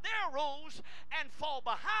play by their rules and fall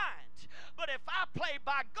behind. But if I play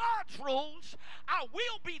by God's rules, I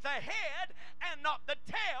will be the head and not the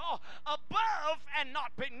tail, above and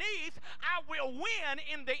not beneath. I will win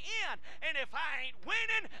in the end. And if I ain't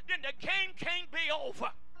winning, then the game can't be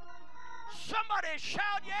over. Somebody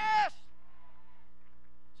shout yes.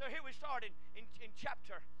 So here we start in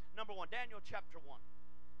chapter number 1, Daniel chapter 1.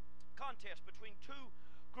 Contest between 2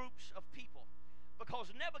 groups of people.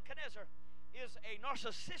 Because Nebuchadnezzar is a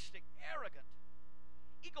narcissistic, arrogant,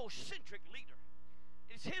 egocentric leader.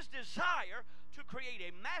 It's his desire to create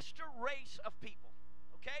a master race of people,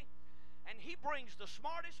 okay? And he brings the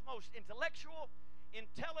smartest, most intellectual,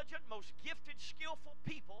 intelligent, most gifted, skillful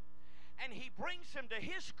people, and he brings them to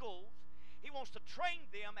his schools. He wants to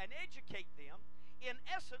train them and educate them. In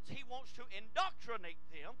essence, he wants to indoctrinate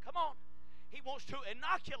them. Come on. He wants to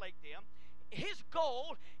inoculate them. His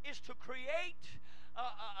goal is to create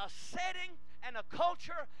a setting and a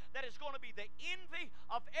culture that is going to be the envy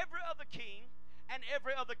of every other king and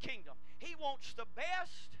every other kingdom. He wants the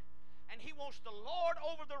best, and he wants the Lord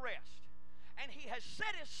over the rest. And he has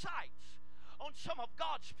set his sights on some of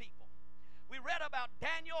God's people. We read about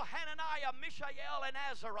Daniel, Hananiah, Mishael, and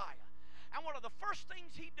Azariah. And one of the first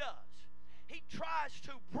things he does, he tries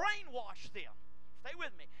to brainwash them. Stay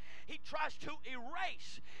with me. He tries to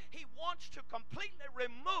erase. He wants to completely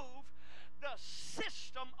remove the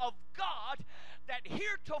system of God that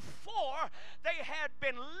heretofore they had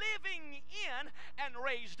been living in and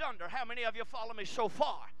raised under. How many of you follow me so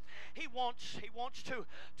far? He wants to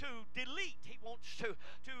delete. He wants to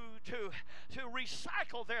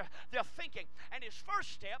recycle their thinking. And his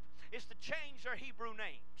first step is to change their Hebrew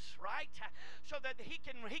names, right? So that he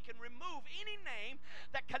can remove any name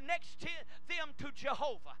that connects them to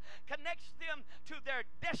Jehovah, connects them to their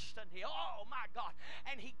destiny. Oh my God.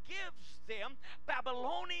 And he gives them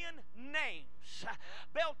Babylonian names.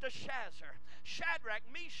 Belteshazzar, Shadrach,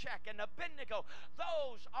 Meshach, and Abednego.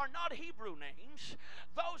 Those are not Hebrew names.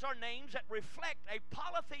 Those are names that reflect a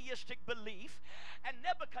polytheistic belief, and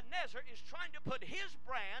Nebuchadnezzar is trying to put his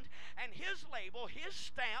brand and his label, his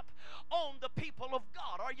stamp on the people of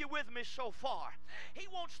God. Are you with me so far? He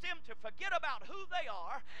wants them to forget about who they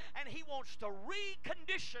are, and he wants to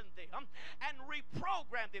recondition them and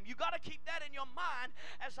reprogram them. You got to keep that in your mind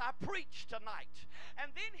as I preach tonight.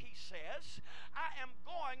 And then he says, I am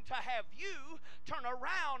going to have you turn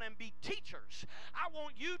around and be teachers. I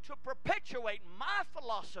want you to perpetuate my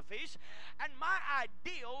philosophies and my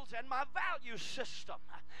ideals and my value system.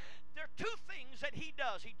 There are two things that he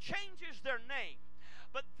does. He changes their name.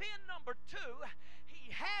 But then number two,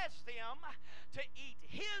 he has them to eat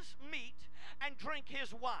his meat and drink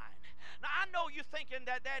his wine. Now I know you're thinking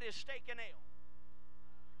that is steak and ale.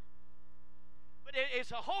 But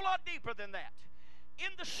it's a whole lot deeper than that.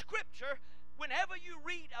 In the scripture, whenever you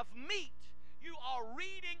read of meat, you are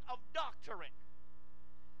reading of doctrine.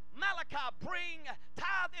 Malachi, bring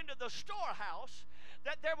tithe into the storehouse,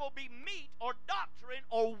 that there will be meat or doctrine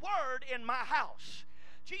or word in my house.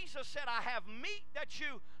 Jesus said, I have meat that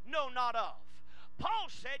you know not of. Paul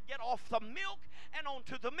said, get off the milk and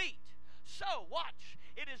onto the meat. So, watch.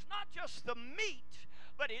 It is not just the meat,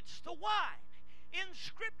 but it's the wine. In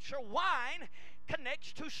Scripture, wine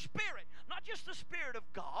connects to spirit. Not just the Spirit of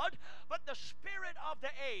God, but the spirit of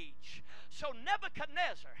the age. So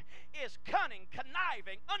Nebuchadnezzar is cunning,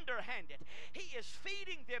 conniving, underhanded. He is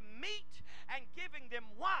feeding them meat and giving them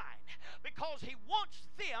wine because he wants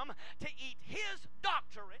them to eat his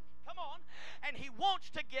doctrine. Come on. And he wants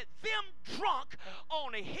to get them drunk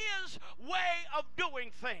on his way of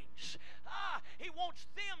doing things. He wants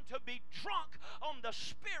them to be drunk on the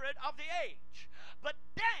spirit of the age. But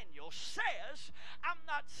Daniel says, I'm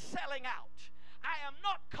not selling out. I am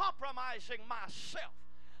not compromising myself.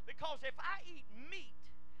 Because if I eat meat,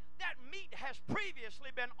 that meat has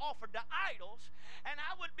previously been offered to idols, and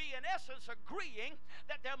I would be in essence agreeing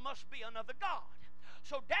that there must be another God.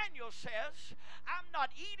 So Daniel says, I'm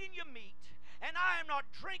not eating your meat, and I am not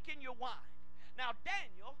drinking your wine. Now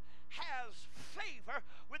Daniel has favor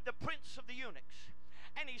with the prince of the eunuchs.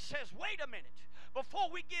 And he says, wait a minute,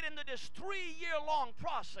 before we get into this 3-year-long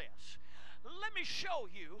process, let me show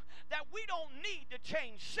you that we don't need to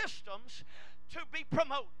change systems to be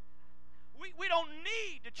promoted. We don't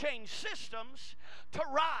need to change systems to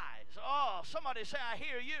rise. Oh, somebody say, I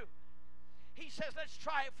hear you. He says, let's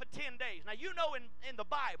try it for 10 days. Now, you know in the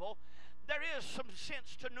Bible, there is some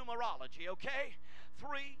sense to numerology, okay?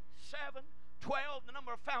 3, 7, 12, the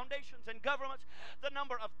number of foundations and governments. The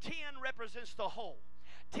number of 10 represents the whole.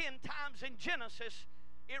 10 times in Genesis,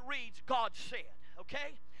 it reads, God said,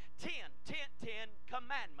 okay? 10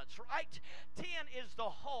 commandments, right? 10 is the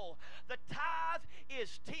whole. The tithe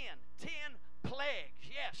is 10 plagues,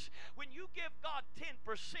 yes. When you give God 10%,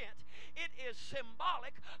 it is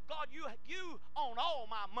symbolic. God, you own all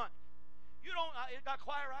my money. You don't, it got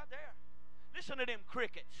quiet right there. Listen to them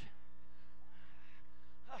crickets.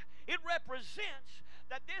 It represents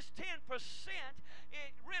that this 10%,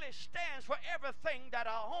 it really stands for everything that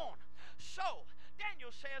I own. So,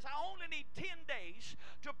 Daniel says, I only need 10 days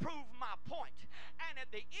to prove my point. And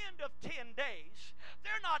at the end of 10 days,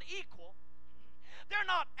 they're not equal. They're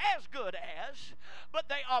not as good as, but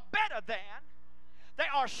they are better than. They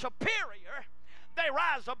are superior. They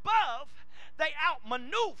rise above. They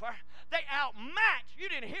outmaneuver. They outmatch. You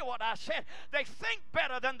didn't hear what I said. They think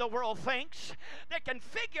better than the world thinks. They can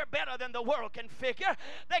figure better than the world can figure.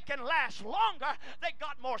 They can last longer. They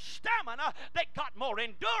got more stamina. They got more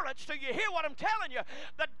endurance. Do you hear what I'm telling you?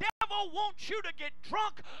 The devil wants you to get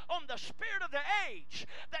drunk on the spirit of the age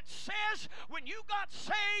that says when you got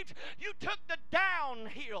saved, you took the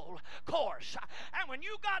downhill course. And when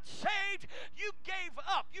you got saved, you gave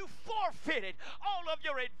up. You forfeited all of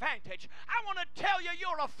your advantage. I want to tell you,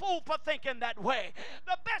 you're a fool for thinking that way.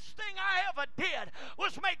 The best thing I ever did was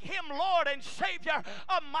just make him Lord and Savior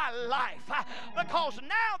of my life. Because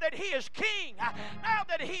now that he is King, now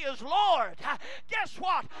that he is Lord, guess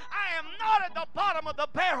what? I am not at the bottom of the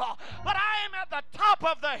barrel, but I am at the top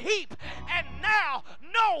of the heap. And now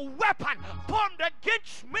no weapon formed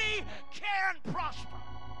against me can prosper.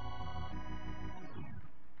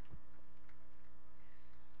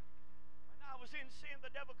 When I was in sin, the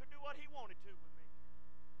devil could do what he wanted to with me.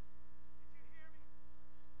 Did you hear me?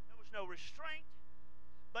 There was no restraint.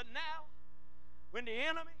 But now, when the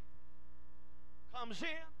enemy comes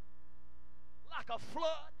in like a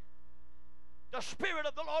flood, the Spirit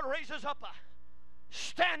of the Lord raises up a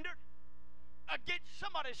standard against.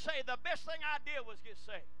 Somebody say, the best thing I did was get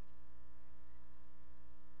saved.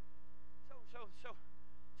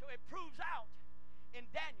 So it proves out in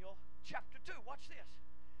Daniel chapter 2. Watch this.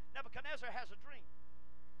 Nebuchadnezzar has a dream.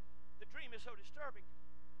 The dream is so disturbing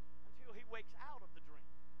until he wakes out of the dream.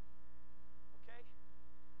 Okay?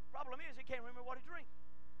 Problem is, he can't remember what he dreamed.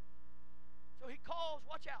 So he calls,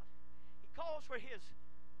 watch out, he calls for his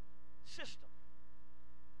system.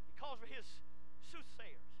 He calls for his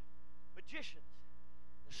soothsayers, magicians,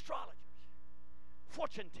 astrologers,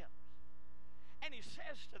 fortune tellers. And he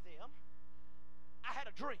says to them, I had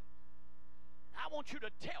a dream. I want you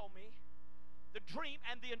to tell me the dream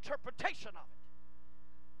and the interpretation of it.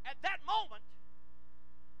 At that moment,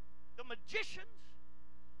 the magicians,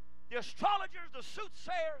 the astrologers, the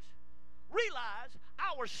soothsayers realize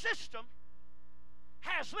our system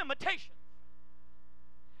has limitations.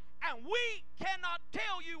 And we cannot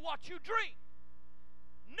tell you what you dream.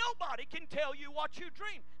 Nobody can tell you what you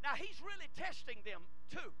dream. Now, he's really testing them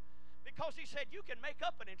too, because he said you can make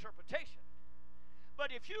up an interpretation. But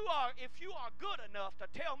if you are good enough to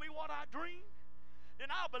tell me what I dreamed, then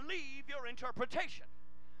I'll believe your interpretation.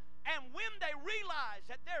 And when they realize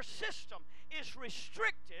that their system is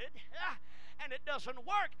restricted and it doesn't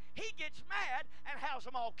work, he gets mad and has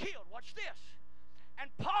them all killed. Watch this. And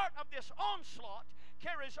part of this onslaught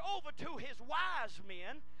carries over to his wise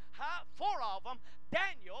men, 4 of them,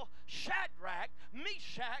 Daniel, Shadrach,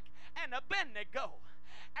 Meshach, and Abednego.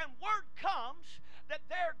 And word comes that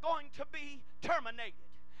they're going to be terminated.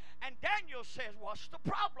 And Daniel says, what's the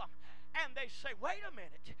problem? And they say, wait a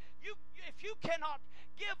minute. If you cannot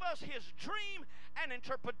give us his dream and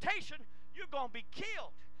interpretation, you're going to be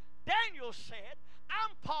killed. Daniel said,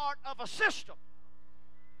 I'm part of a system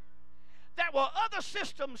that will other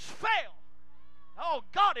systems fail. Oh,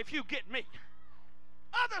 God, if you get me.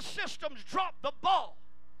 Other systems drop the ball.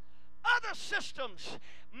 Other systems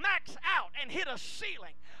max out and hit a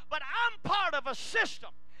ceiling. But I'm part of a system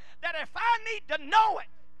that if I need to know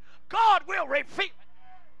it, God will reveal it.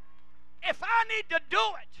 If I need to do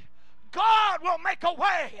it, God will make a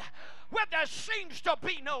way where there seems to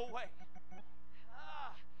be no way.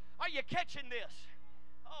 Are you catching this?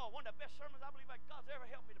 Oh, one of the best sermons I believe that God's ever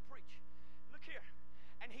helped me to preach. Look here.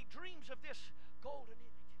 And he dreams of this golden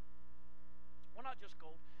image. Well, not just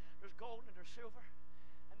gold. There's gold and there's silver.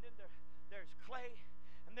 And then there's clay.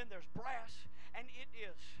 And then there's brass. And it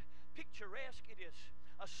is picturesque. It is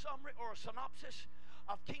a summary or a synopsis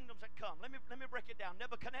of kingdoms that come. Let me break it down.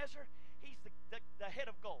 Nebuchadnezzar, he's the head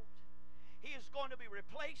of gold. He is going to be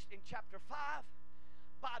replaced in chapter 5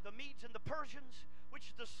 by the Medes and the Persians, which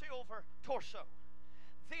is the silver torso.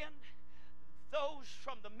 Then those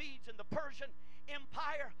from the Medes and the Persian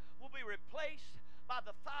Empire will be replaced by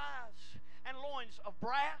the thighs and loins of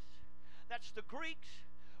brass. That's the Greeks,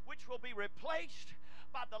 which will be replaced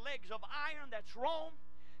by the legs of iron. That's Rome.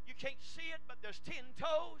 You can't see it, but there's 10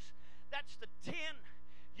 toes. That's the 10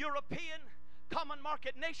 European common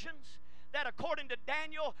market nations that, according to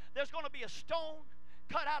Daniel, there's going to be a stone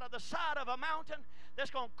cut out of the side of a mountain that's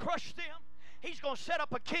going to crush them. He's going to set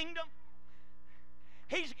up a kingdom.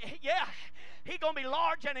 He's going to be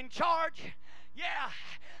large and in charge. Yeah,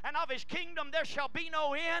 and of his kingdom there shall be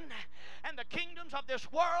no end, and the kingdoms of this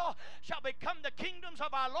world shall become the kingdoms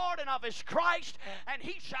of our Lord and of his Christ, and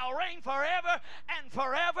he shall reign forever and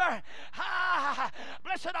forever.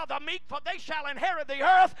 Blessed are the meek, for they shall inherit the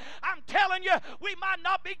earth. I'm telling you, we might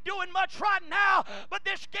not be doing much right now, but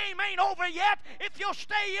this game ain't over yet. If you'll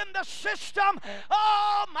stay in the system,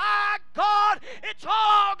 oh my God, it's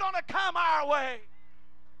all going to come our way.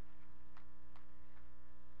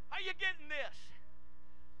 Are you getting this?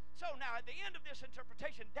 So now at the end of this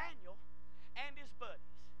interpretation, Daniel and his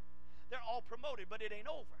buddies, they're all promoted, but it ain't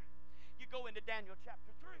over. You go into Daniel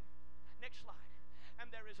chapter 3. Next slide.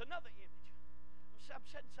 And there is another image. I'm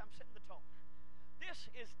setting the tone. This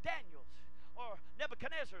is Daniel's or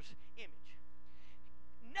Nebuchadnezzar's image.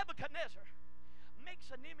 Nebuchadnezzar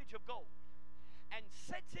makes an image of gold and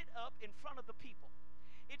sets it up in front of the people.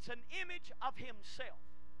 It's an image of himself.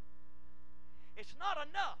 It's not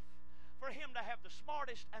enough for him to have the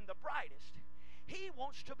smartest and the brightest. He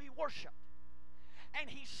wants to be worshiped. And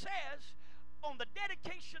he says on the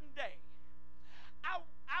dedication day, I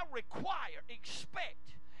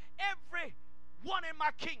expect everyone in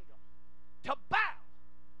my kingdom to bow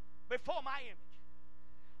before my image.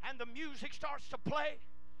 And the music starts to play,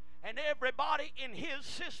 and everybody in his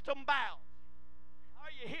system bows. Are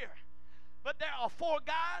you here? But there are 4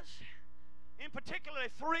 guys, in particular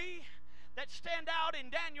 3, that stand out in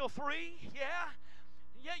Daniel 3.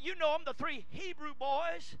 Yeah, you know them, the 3 Hebrew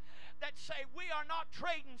boys that say, we are not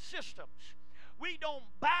trading systems. We don't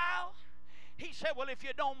bow. He said, well, if you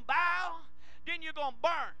don't bow, then you're going to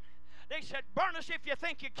burn. They said, burn us if you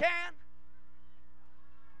think you can.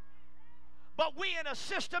 But we in a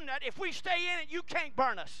system that if we stay in it, you can't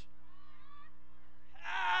burn us.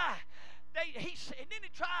 And then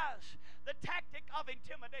he tries the tactic of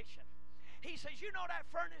intimidation. He says, you know that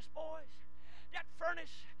furnace, boys? That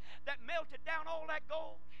furnace that melted down all that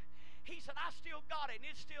gold? He said, I still got it, and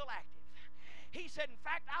it's still active. He said, in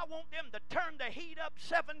fact, I want them to turn the heat up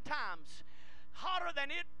 7 times hotter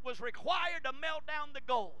than it was required to melt down the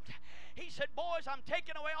gold. He said, boys, I'm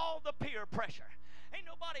taking away all the peer pressure. Ain't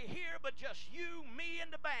nobody here but just you, me,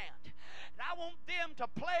 and the band. And I want them to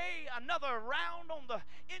play another round on the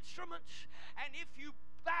instruments. And if you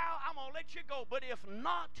bow, I'm going to let you go. But if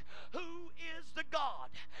not, who is the God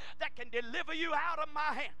that can deliver you out of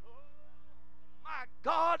my hand? My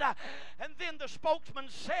God. And then the spokesman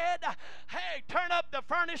said, hey, turn up the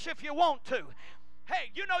furnace if you want to.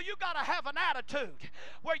 Hey, you know, you got to have an attitude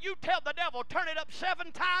where you tell the devil, turn it up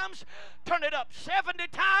 7 times, turn it up 70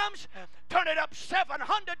 times, turn it up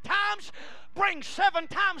 700 times, bring 7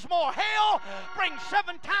 times more hell, bring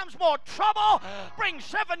 7 times more trouble, bring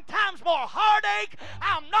 7 times more heartache.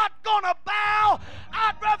 I'm not going to bow.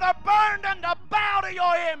 I'd rather burn than to bow to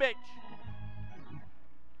your image.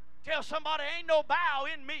 Tell somebody, ain't no bow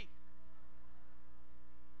in me.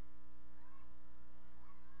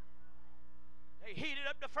 They heated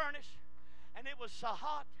up the furnace, and it was so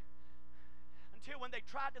hot until when they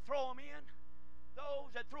tried to throw them in,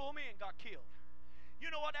 those that threw them in got killed. You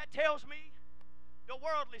know what that tells me? The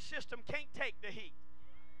worldly system can't take the heat.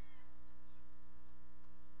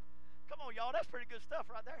 Come on, y'all, that's pretty good stuff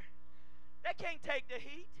right there. They can't take the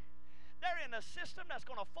heat. They're in a system that's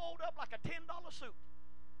going to fold up like a $10 suit.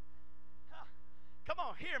 Huh. Come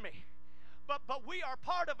on, hear me. But we are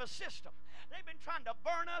part of a system. They've been trying to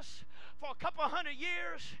burn us for a couple 100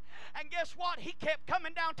 years. And guess what? He kept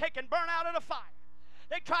coming down, taking burn out of the fire.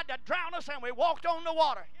 They tried to drown us and we walked on the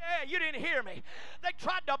water. Yeah, you didn't hear me. They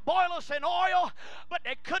tried to boil us in oil, but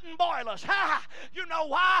they couldn't boil us. Ha! You know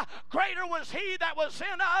why? Greater was he that was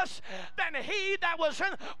in us than he that was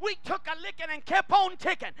in. We took a licking and kept on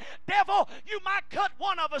ticking. Devil, you might cut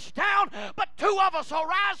one of us down, but 2 of us will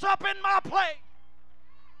rise up in my place.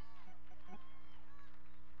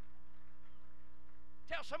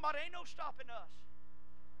 Tell somebody, ain't no stopping us.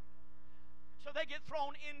 So they get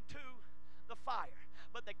thrown into the fire,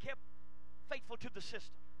 but they kept faithful to the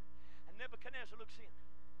system. And Nebuchadnezzar looks in.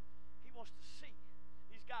 He wants to see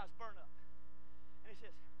these guys burn up. And he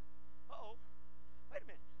says, uh-oh, wait a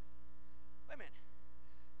minute. And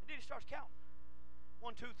then he starts counting.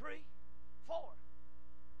 1, 2, 3, 4.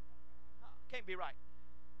 Can't be right.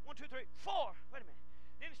 1, 2, 3, 4. Wait a minute.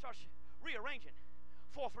 Then he starts rearranging.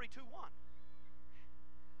 4, 3, 2, 1.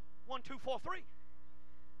 1, 2, 4, 3.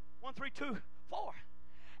 1, 3, 2, 4.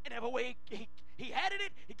 And every way he added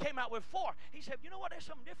it, he came out with 4. He said, you know what? There's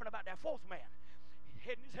something different about that 4th man. His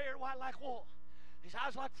head and his hair white like wool. His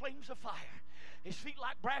eyes like flames of fire. His feet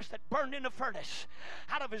like brass that burned in the furnace.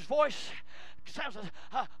 Out of his voice sounds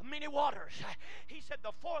many waters. He said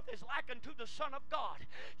the 4th is likened to the Son of God.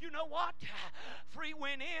 You know what? 3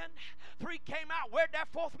 went in, 3 came out. Where'd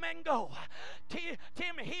that 4th man go?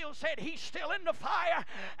 Tim Hill said he's still in the fire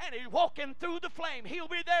and he's walking through the flame. He'll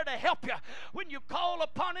be there to help you when you call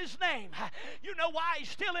upon his name. You know why he's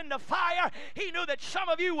still in the fire? He knew that some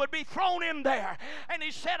of you would be thrown in there. And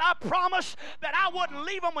he said, I promise that I wouldn't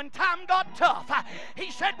leave them when time got tough.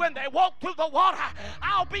 He said, when they walk through the water,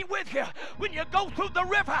 I'll be with you. When you go through the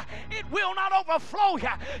river, it will not overflow you.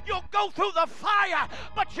 You'll go through the fire,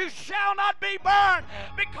 but you shall not be burned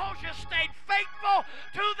because you stayed faithful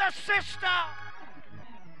to the system.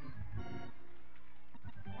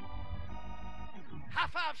 High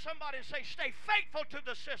five somebody and say, stay faithful to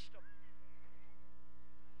the system.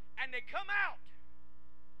 And they come out.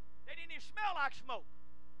 They didn't even smell like smoke.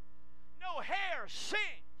 No hair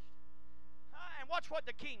singed. And watch what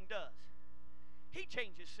the king does. He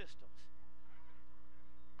changes systems.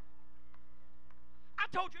 I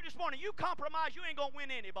told you this morning, you compromise, you ain't going to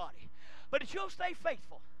win anybody. But if you'll stay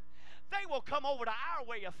faithful, they will come over to our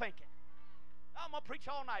way of thinking. I'm going to preach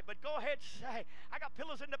all night, but go ahead. Say, I got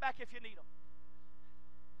pillows in the back if you need them.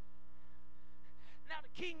 Now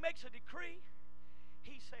the king makes a decree.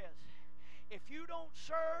 He says, if you don't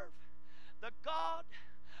serve the God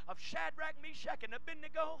of Shadrach, Meshach, and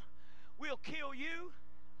Abednego, we'll kill you.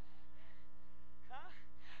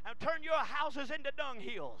 And turn your houses into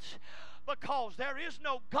dunghills, because there is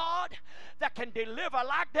no God that can deliver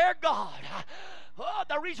like their God. Oh,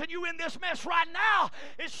 the reason you in this mess right now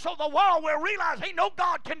is so the world will realize ain't no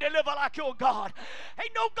God can deliver like your God.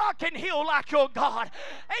 Ain't no God can heal like your God.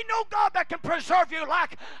 Ain't no God that can preserve you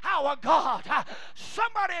like our God.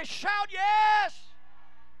 Somebody shout yes.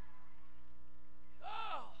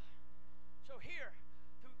 Oh. So here,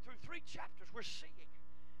 through 3 chapters, we're seeing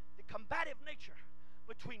the combative nature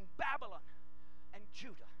between Babylon and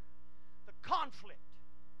Judah. The conflict,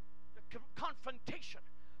 the confrontation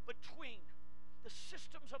between the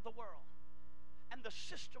systems of the world and the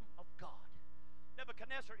system of God.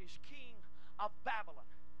 Nebuchadnezzar is king of Babylon.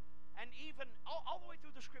 And even all the way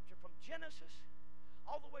through the scripture, from Genesis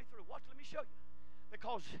all the way through. Watch, let me show you.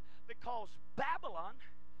 Because Babylon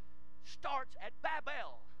starts at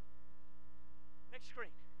Babel. Next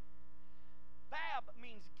screen. Bab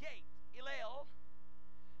means gate. Ilel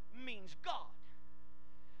means God.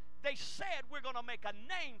 They said we're going to make a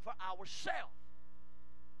name for ourselves.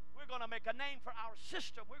 We're going to make a name for our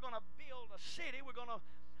system. We're going to build a city. We're going to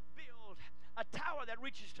build a tower that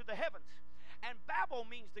reaches to the heavens. And Babel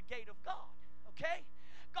means the gate of God. Okay?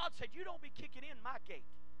 God said, you don't be kicking in my gate.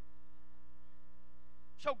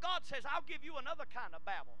 So God says, I'll give you another kind of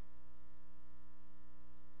Babel.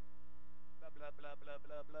 Blah, blah, blah, blah,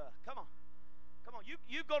 blah, blah. Come on. Come on,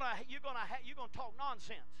 you're gonna talk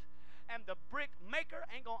nonsense, and the brick maker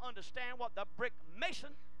ain't gonna understand what the brick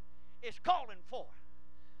mason is calling for.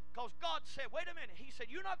 Because God said, wait a minute. He said,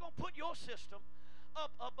 you're not gonna put your system up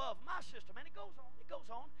above my system. And it goes on. It goes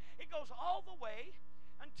on. It goes all the way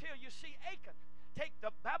until you see Achan take the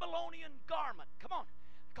Babylonian garment. Come on,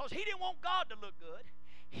 because he didn't want God to look good.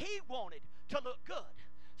 He wanted to look good.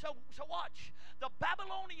 So watch. The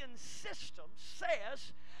Babylonian system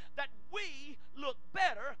says that we look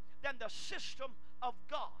better than the system of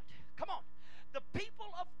God. Come on. The people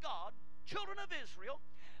of God, children of Israel,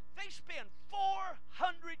 they spend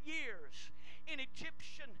 400 years in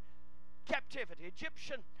Egyptian captivity,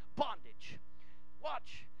 Egyptian bondage.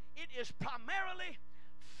 Watch. It is primarily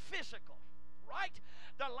physical, right?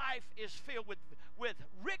 Their life is filled with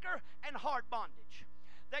rigor and hard bondage.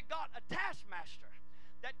 They got a taskmaster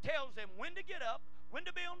that tells them when to get up, when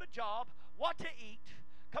to be on the job, what to eat,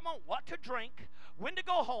 come on, what to drink, when to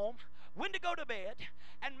go home, when to go to bed,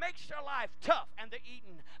 and makes their life tough. And they're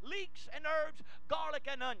eating leeks and herbs, garlic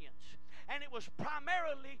and onions. And it was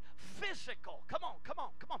primarily physical. Come on, come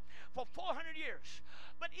on, come on. For 400 years.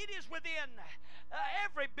 But it is within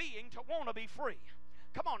every being to want to be free.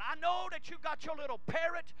 Come on, I know that you got your little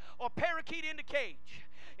parrot or parakeet in the cage.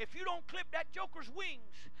 If you don't clip that joker's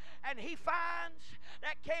wings and he finds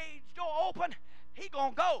that cage door open, he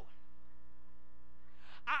gonna go.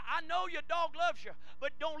 I know your dog loves you,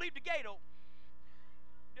 but don't leave the gate open.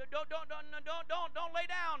 Don't lay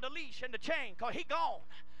down the leash and the chain, because he gone.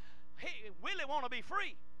 Willie want to be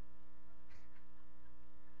free.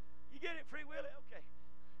 You get it, Free Willie? Okay.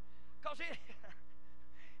 Because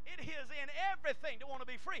it is in everything to want to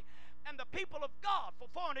be free. And the people of God for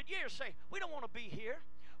 400 years say, we don't want to be here.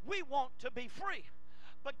 We want to be free.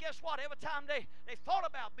 But guess what? Every time they thought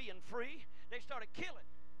about being free, they started killing.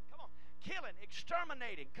 Come on. Killing,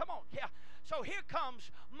 exterminating. Come on. Yeah. So here comes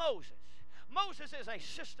Moses. Moses is a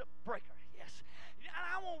system breaker. Yes. And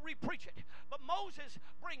I won't re-preach it. But Moses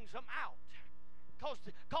brings them out.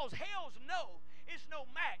 Because hell's no is no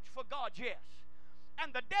match for God's yes.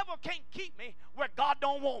 And the devil can't keep me where God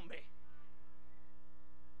don't want me.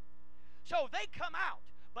 So they come out.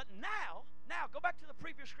 But now, go back to the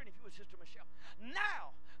previous screen if you would, Sister Michelle.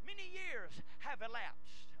 Now, many years have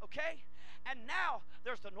elapsed, okay? And now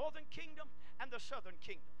there's the northern kingdom and the southern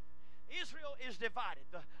kingdom. Israel is divided.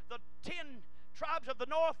 The 10 tribes of the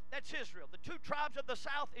north, that's Israel. The 2 tribes of the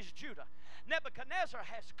south is Judah. Nebuchadnezzar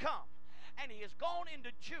has come, and he has gone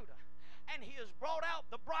into Judah, and he has brought out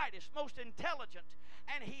the brightest, most intelligent,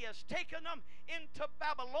 and he has taken them into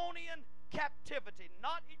Babylonian captivity,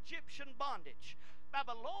 not Egyptian bondage.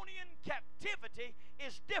 Babylonian captivity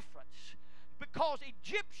is different, because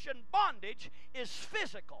Egyptian bondage is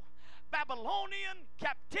physical. Babylonian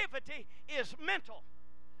captivity is mental.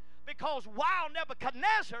 Because while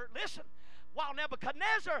Nebuchadnezzar, listen, while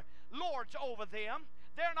Nebuchadnezzar lords over them,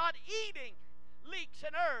 they're not eating leeks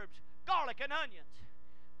and herbs, garlic and onions.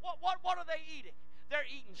 What are they eating? They're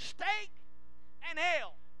eating steak and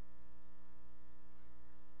ale.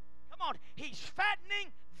 Come on, he's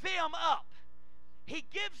fattening them up. He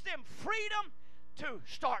gives them freedom to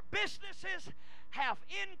start businesses, have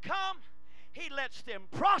income. He lets them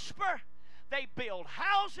prosper. They build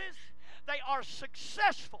houses. They are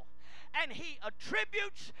successful. And he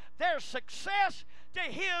attributes their success to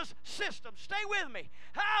his system. Stay with me.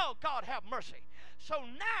 Oh, God have mercy. So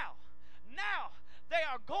now they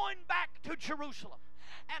are going back to Jerusalem.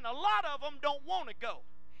 And a lot of them don't want to go.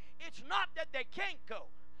 It's not that they can't go,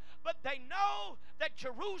 but they know that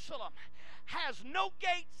Jerusalem has no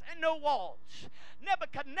gates and no walls.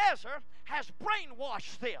 Nebuchadnezzar has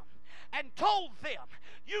brainwashed them and told them,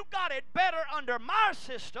 you got it better under my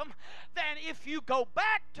system than if you go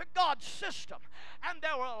back to God's system. And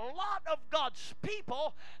there were a lot of God's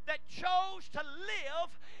people that chose to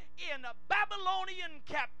live in a Babylonian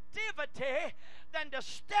captivity than to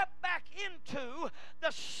step back into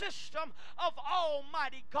the system of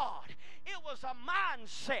Almighty God. It was a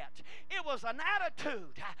mindset. It was an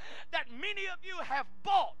attitude that many of you have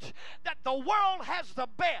bought, that the world has the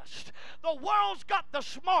best. The world's got the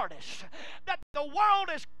smartest. That the world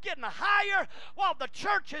is getting higher while the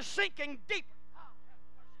church is sinking deeper.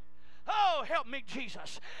 Oh, help me,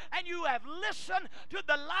 Jesus. And you have listened to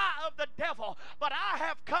the lie of the devil, but I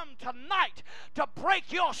have come tonight to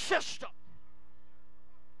break your system.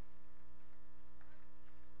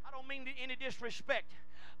 I don't mean any disrespect,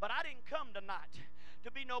 but I didn't come tonight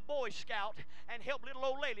to be no Boy Scout and help little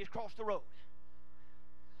old ladies cross the road.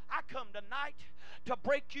 I come tonight to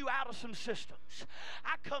break you out of some systems.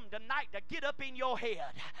 I come tonight to get up in your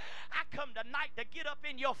head. I come tonight to get up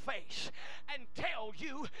in your face and tell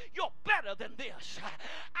you you're better than this.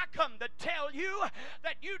 I come to tell you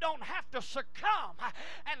that you don't have to succumb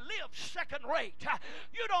and live second rate.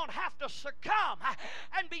 You don't have to succumb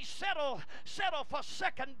and be settle for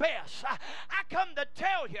second best. I come to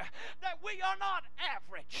tell you that we are not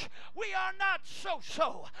average. We are not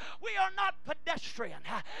so-so. We are not pedestrian.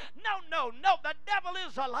 No. The devil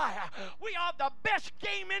is a liar. We are the best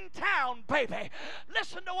game in town, baby.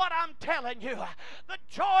 Listen to what I'm telling you. The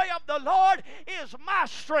joy of the Lord is my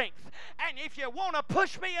strength. And if you want to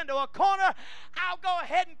push me into a corner, I'll go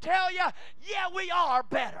ahead and tell you, yeah, we are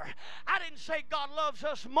better. I didn't say God loves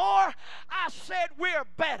us more. I said we're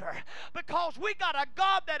better because we got a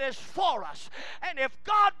God that is for us. And if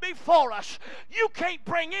God be for us, you can't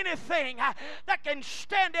bring anything that can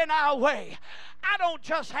stand in our way. I don't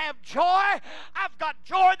just have joy. I've got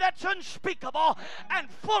joy that's unspeakable and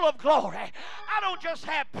full of glory. I don't just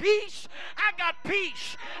have peace. I got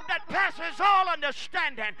peace that passes all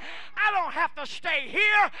understanding. I don't have to stay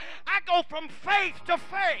here. I go from faith to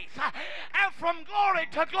faith and from glory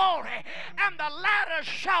to glory. And the latter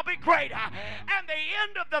shall be greater and the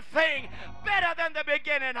end of the thing better than the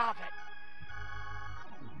beginning of it.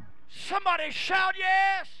 Somebody shout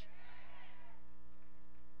yes.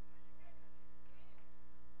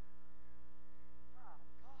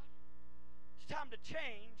 Time to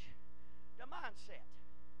change the mindset,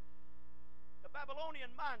 the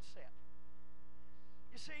Babylonian mindset.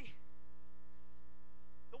 You see,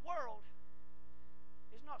 the world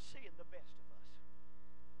is not seeing the best of us.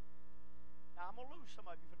 Now, I'm going to lose some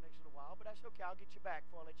of you for the next little while, but that's okay. I'll get you back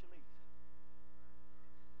before I let you leave.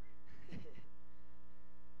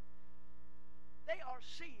 They are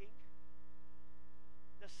seeing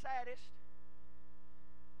the saddest,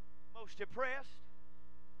 most depressed,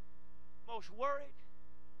 most worried,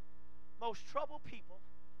 most troubled people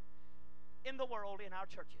in the world in our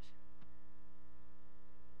churches.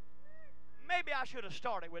 Maybe I should have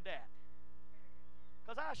started with that,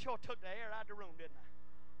 because I sure took the air out of the room, didn't I?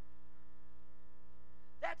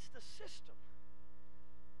 That's the system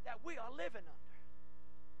that we are living under.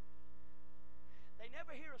 They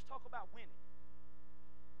never hear us talk about winning.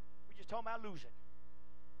 We just talk about losing.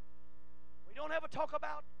 We don't ever talk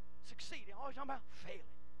about succeeding. Always talking about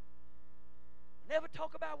failing. Never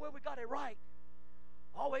talk about where we got it right.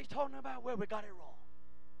 Always talking about where we got it wrong.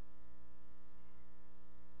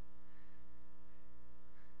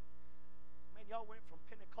 Man, y'all went from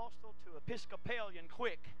Pentecostal to Episcopalian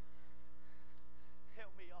quick.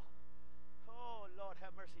 Help me, y'all. Oh, Lord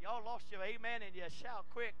have mercy. Y'all lost your amen and you shout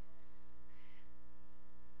quick.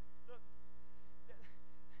 Look,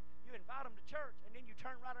 you invite them to church and then you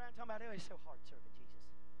turn right around and talk about, oh, it's so hard serving Jesus.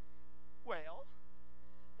 Well,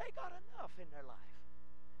 they got enough in their life.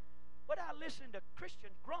 But I listen to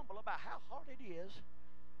Christians grumble about how hard it is.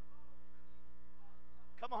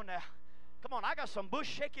 Come on now. Come on, I got some bush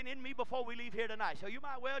shaking in me before we leave here tonight. So you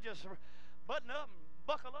might well just button up and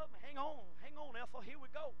buckle up and hang on, Ethel. Here we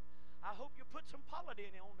go. I hope you put some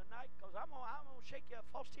Polidine on tonight, because I'm gonna shake your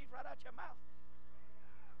false teeth right out your mouth.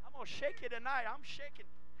 I'm gonna shake you tonight. I'm shaking.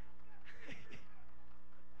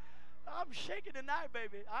 I'm shaking tonight,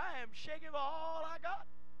 baby. I am shaking for all I got.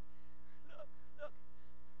 Look.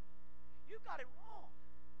 You got it wrong.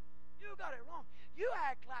 You got it wrong. You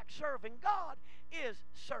act like serving God is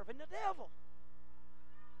serving the devil.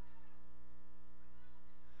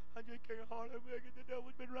 I just can't hardly make it. The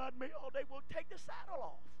devil's been riding me all day. Well, take the saddle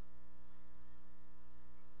off.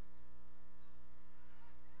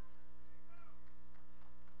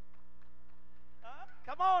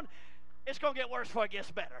 Come on. It's going to get worse before it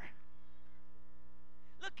gets better.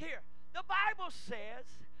 Look here. The Bible says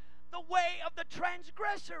the way of the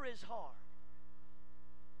transgressor is hard.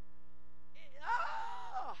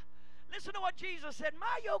 Listen to what Jesus said.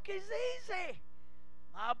 My yoke is easy.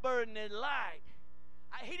 My burden is light.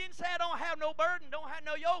 He didn't say I don't have no burden, don't have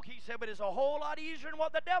no yoke. He said, but it's a whole lot easier than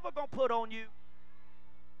what the devil going to put on you.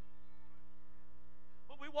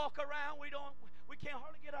 But we walk around, we can't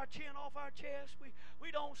hardly get our chin off our chest.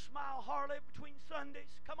 We don't smile hardly between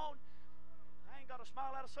Sundays. Come on. I ain't got a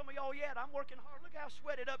smile out of some of y'all yet. I'm working hard. Look how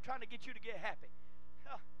sweated up trying to get you to get happy.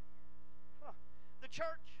 The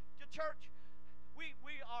church,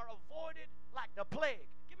 we are avoided like the plague.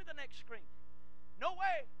 Give me the next screen. No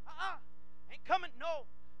way. Ain't coming. No.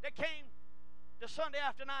 They came the Sunday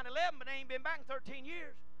after 9/11, but they ain't been back in 13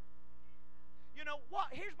 years. You know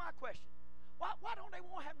what? Here's my question. Why don't they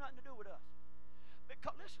want to have nothing to do with us?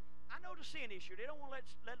 Because, listen, I know the sin issue. They don't want to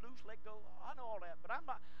let loose, let go. I know all that. But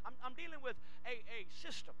I'm dealing with a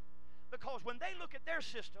system. Because when they look at their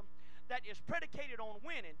system that is predicated on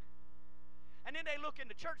winning, and then they look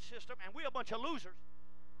in the church system, and we're a bunch of losers,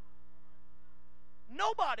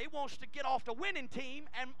 nobody wants to get off the winning team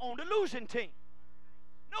and on the losing team.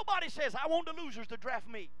 Nobody says, I want the losers to draft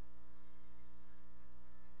me.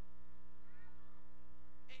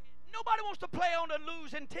 Nobody wants to play on the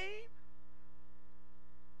losing team.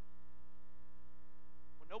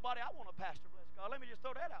 Well, nobody, I want a pastor, bless God. Let me just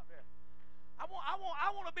throw that out there. I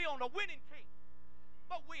want to be on the winning team.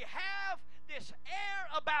 But we have this air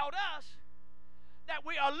about us that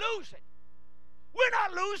we are losing. We're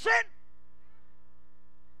not losing.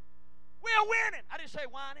 We are winning. I didn't say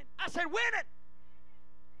whining. I said winning.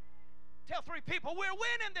 Tell 3 people, we're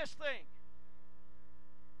winning this thing.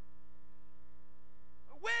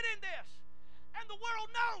 We're winning this. And the world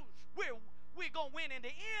knows we're going to win in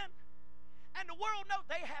the end. And the world knows,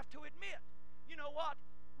 they have to admit, you know what?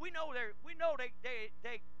 We know they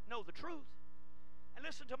know the truth. And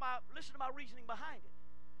listen to my reasoning behind it.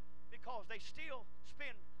 Because they still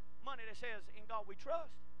spend money that says, in God we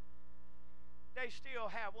trust. They still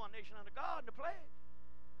have one nation under God and the pledge.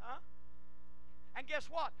 And guess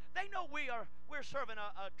what? They know we're serving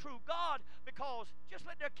a true God, because just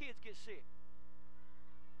let their kids get sick.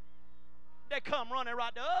 They come running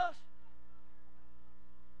right to us.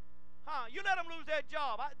 You let them lose their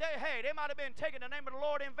job. They might have been taking the name of the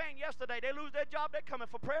Lord in vain yesterday. They lose their job, they're coming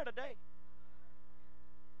for prayer today.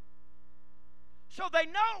 So they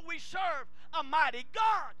know we serve a mighty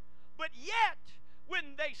God. But yet,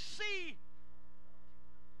 when they see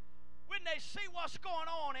what's going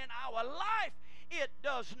on in our life, it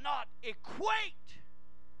does not equate.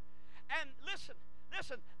 And listen,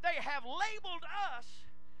 they have labeled us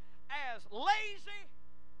as lazy.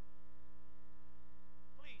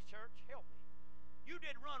 Please, church, help me. You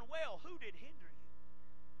did run well. Who did hinder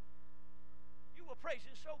you? You were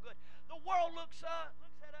praising so good. The world looks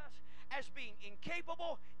at us as being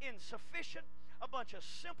incapable, insufficient, a bunch of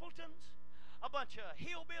simpletons, a bunch of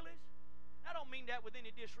hillbillies. I don't mean that with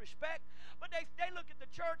any disrespect, but they look at the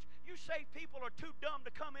church. You say people are too dumb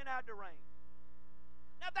to come in out of the rain.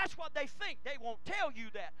 Now that's what they think. They won't tell you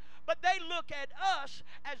that, but they look at us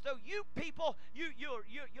as though you people, you're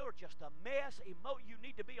just a mess. You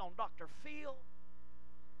need to be on Dr. Phil.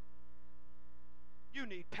 You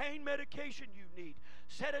need pain medication. You need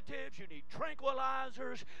sedatives. You need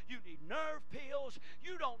tranquilizers. You need nerve pills.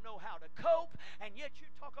 You don't know how to cope, and yet you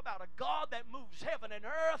talk about a God that moves heaven and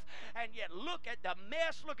earth, and yet look at the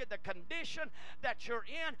mess, look at the condition that you're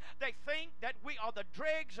in. They think that we are the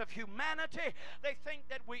dregs of humanity. They think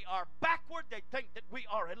that we are backward. They think that we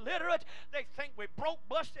are illiterate. They think we're broke,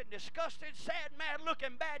 busted, disgusted, sad, mad,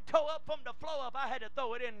 looking bad, toe up from the flow up. I had to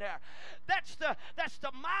throw it in there. That's the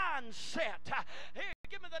mindset. Here,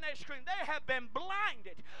 give me the next screen. They have been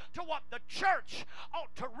blinded to what the church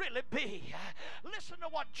ought to really be. Listen to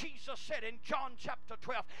what Jesus said in John chapter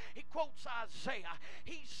 12. He quotes Isaiah.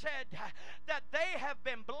 He said that they have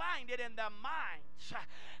been blinded in their minds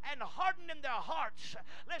and hardened in their hearts,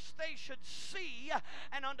 lest they should see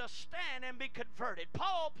and understand and be converted.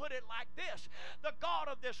 Paul put it like this: the God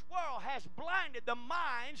of this world has blinded the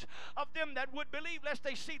minds of them that would believe, lest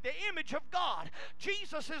they see the image of God.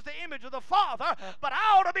 Jesus is the image of the Father, but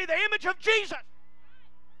I ought to be the image of Jesus.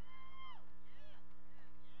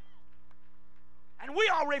 And we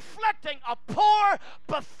are reflecting a poor,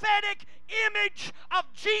 pathetic image of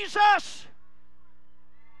Jesus.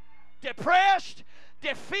 Depressed,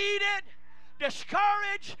 defeated,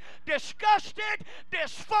 discouraged, disgusted,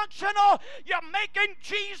 dysfunctional. You're making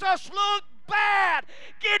Jesus look bad.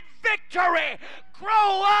 Get victory.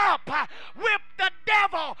 Grow up. Whip the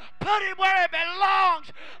devil. Put him where he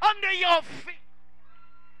belongs, under your feet.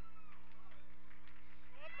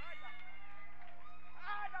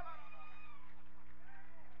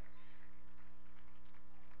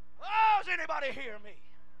 Oh, does anybody hear me?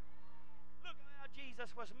 Look how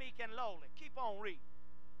Jesus was meek and lowly. Keep on reading.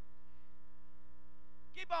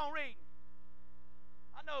 Keep on reading.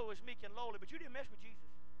 I know it was meek and lowly, but you didn't mess with Jesus.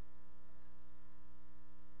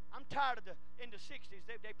 I'm tired of in the 60s,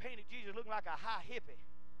 they painted Jesus looking like a high hippie.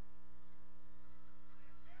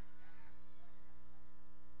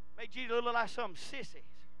 Made Jesus look like some sissy,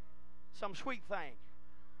 some sweet thing.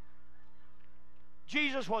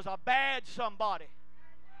 Jesus was a bad somebody.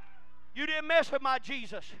 You didn't mess with my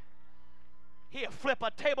Jesus. He'll flip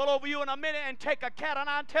a table over you in a minute and take a cat o'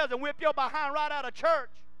 nine tails and whip your behind right out of church.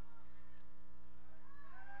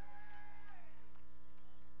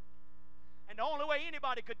 And the only way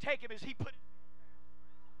anybody could take him is he put it.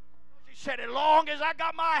 He said, as long as I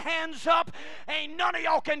got my hands up, ain't none of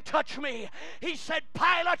y'all can touch me. He said,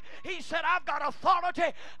 Pilate, he said, I've got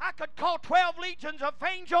authority. I could call 12 legions of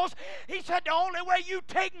angels. He said, the only way you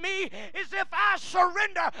take me is if I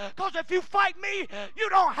surrender. Because if you fight me, you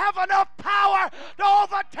don't have enough power to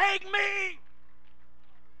overtake me.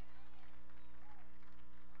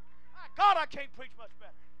 My God, I can't preach much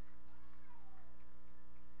better.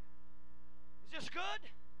 Is this good?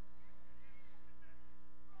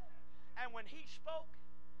 And when he spoke,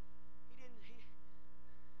 he didn't.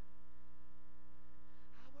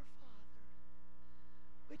 Our Father,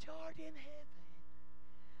 which art in heaven,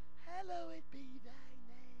 hallowed be thy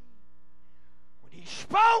name. When he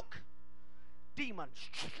spoke, demons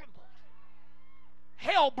trembled.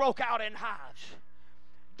 Hell broke out in hives.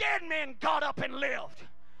 Dead men got up and lived.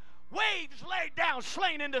 Waves laid down,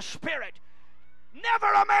 slain in the spirit.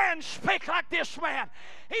 Never a man spake like this man.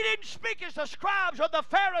 He didn't speak as the scribes or the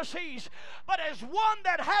Pharisees, but as one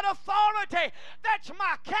that had authority. That's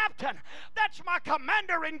my captain. That's my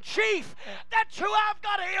commander-in-chief. That's who I've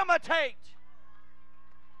got to imitate.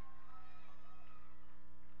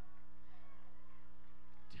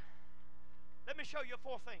 Let me show you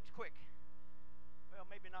 4 things quick. Well,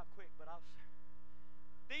 maybe not quick, but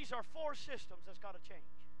these are 4 systems that's got to change.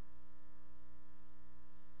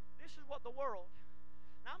 This is what the world,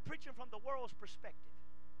 now I'm preaching from the world's perspective.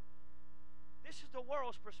 This is the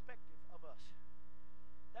world's perspective of us.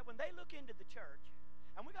 That when they look into the church,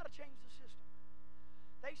 and we got to change the system,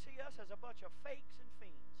 they see us as a bunch of fakes and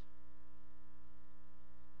fiends.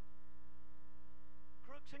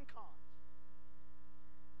 Crooks and cons.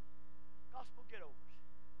 Gospel get-overs.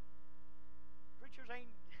 Preachers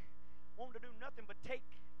ain't wanting to do nothing but take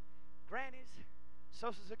granny's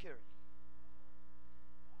Social Security.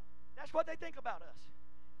 That's what they think about us.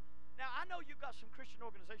 Now, I know you've got some Christian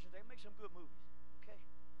organizations, they make some good movies, okay?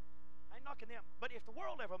 I ain't knocking them. But if the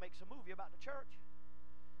world ever makes a movie about the church,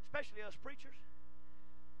 especially us preachers,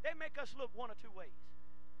 they make us look one of 2 ways.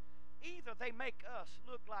 Either they make us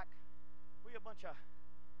look like we're a bunch of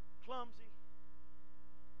clumsy,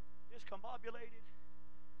 discombobulated,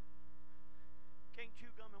 can't chew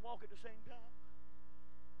gum and walk at the same time.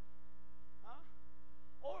 Huh?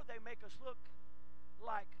 Or they make us look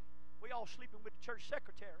like we all sleeping with the church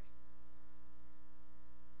secretary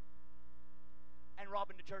and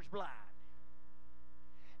robbing the church blind.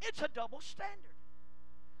 It's a double standard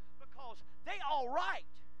because they all right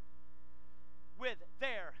with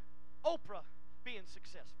their Oprah being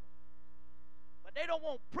successful, but they don't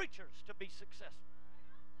want preachers to be successful.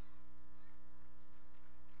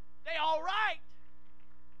 They all right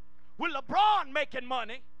with LeBron making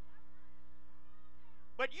money,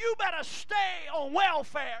 but you better stay on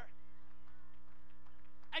welfare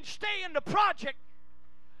and stay in the project,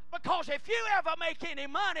 because if you ever make any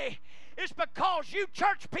money, It's because you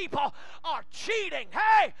church people are cheating.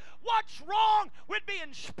 Hey, what's wrong with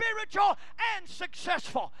being spiritual and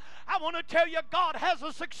successful? I want to tell you, God has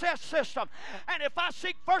a success system. And if I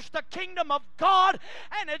seek first the kingdom of God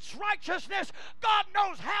and its righteousness, God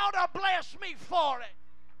knows how to bless me for it.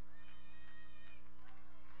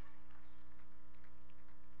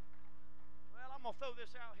 Well, I'm going to throw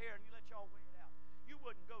this out here and you let y'all weigh it out. You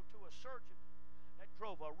wouldn't go to a surgeon that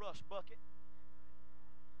drove a rust bucket.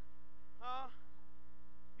 Huh?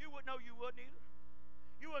 You wouldn't know you wouldn't either.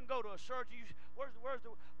 You wouldn't go to a surgeon. Where's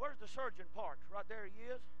the surgeon parked? Right there he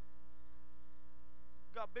is.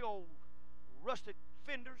 Got big old rusted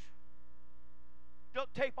fenders,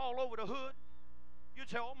 duct tape all over the hood. You'd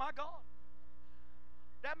say, "Oh my God,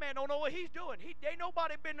 that man don't know what he's doing. Ain't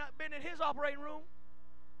nobody been in his operating room."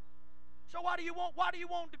 So why do you want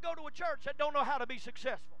to go to a church that don't know how to be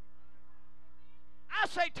successful? I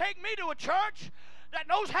say, take me to a church that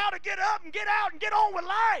knows how to get up and get out and get on with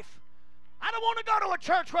life. I don't want to go to a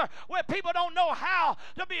church where people don't know how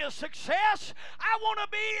to be a success. I want to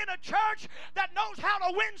be in a church that knows how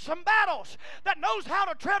to win some battles, that knows how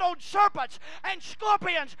to tread on serpents and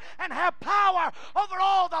scorpions and have power over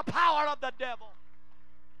all the power of the devil.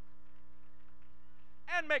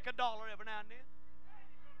 And make $1 every now and then.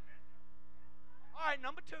 All right,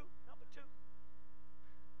 number two.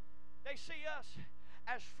 They see us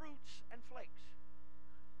as fruits and flakes.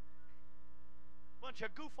 Bunch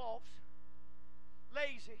of goof-offs,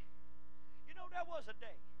 lazy. You know, there was a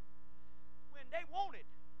day when they wanted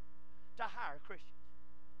to hire Christians.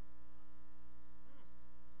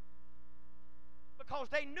 Because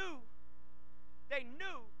they knew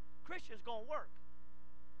Christians going to work.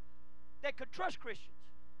 They could trust Christians.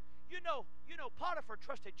 You know, Potiphar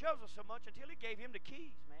trusted Joseph so much until he gave him the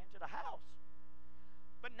keys, man, to the house.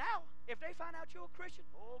 But now, if they find out you're a Christian,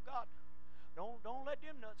 oh God, don't let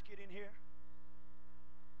them nuts get in here.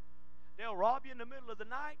 They'll rob you in the middle of the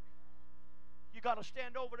night. You got to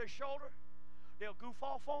stand over their shoulder. They'll goof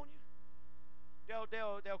off on you.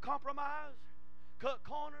 They'll compromise, cut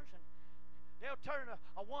corners, and they'll turn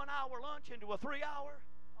a 1 hour lunch into a 3 hour.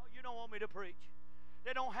 Oh, you don't want me to preach.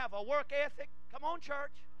 They don't have a work ethic. Come on,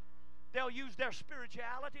 church. They'll use their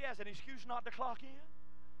spirituality as an excuse not to clock in.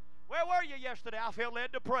 Where were you yesterday? I felt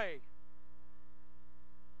led to pray.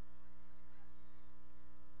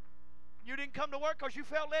 You didn't come to work because you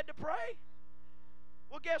felt led to pray?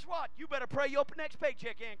 Well, guess what? You better pray your next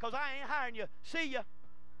paycheck in, because I ain't hiring you. See ya.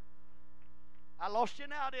 I lost you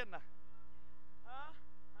now, didn't I? Huh?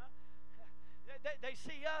 They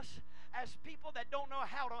see us as people that don't know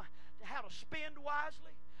how to spend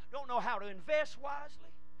wisely, don't know how to invest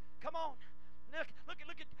wisely. Come on. Look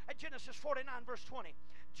at Genesis 49, verse 20.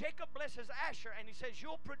 Jacob blesses Asher, and he says,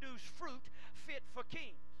 "You'll produce fruit fit for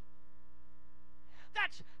kings."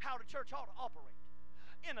 That's how the church ought to operate,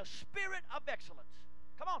 in a spirit of excellence.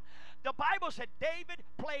 Come on. The Bible said David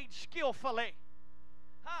played skillfully.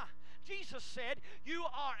 Jesus said, "You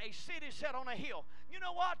are a city set on a hill." You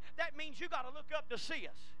know what? That means you got to look up to see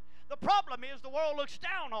us. The problem is the world looks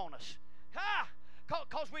down on us.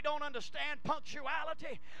 Because we don't understand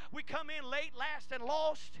punctuality. We come in late, last, and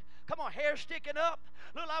lost. Come on, hair sticking up.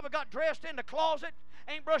 Look like we got dressed in the closet.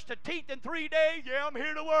 Ain't brushed the teeth in 3 days. Yeah, I'm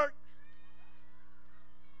here to work.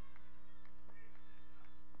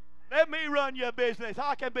 Let me run your business.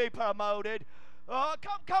 I can be promoted.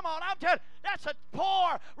 Come on, I'm telling you, that's a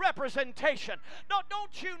poor representation. No,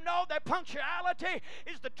 don't you know that punctuality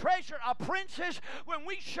is the treasure of princes? When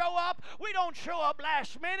we show up, we don't show up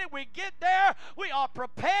last minute. We get there, we are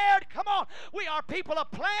prepared. Come on, we are people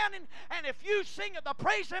of planning. And if you sing at the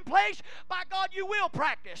praising place, by God, you will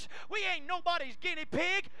practice. We ain't nobody's guinea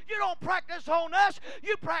pig. You don't practice on us.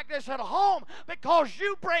 You practice at home, because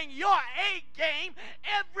you bring your A game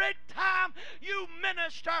every time you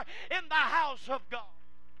minister in the house of God.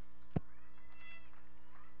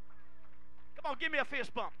 Come on, give me a fist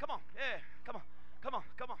bump. Come on. Yeah, come on.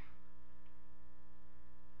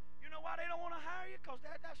 You know why they don't want to hire you? Because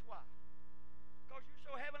that's why. Because you're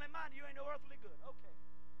so heavenly minded, you ain't no earthly good. Okay.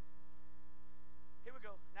 Here we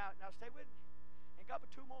go. Now stay with me. Ain't got but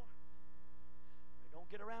 2 more. Don't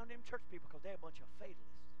get around them church people, because they're a bunch of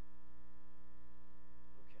fatalists.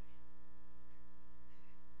 Okay.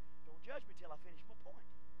 Don't judge me till I finish my point.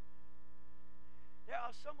 There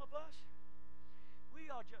are some of us, we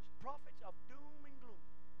are just prophets of doom and gloom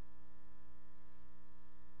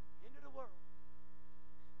into the world.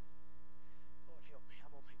 Lord help me,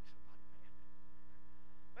 I'm going to make somebody mad.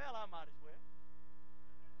 Well, I might as well.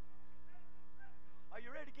 Are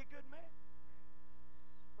you ready to get good mad?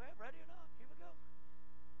 Well, ready or not, here we go.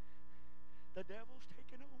 The devil's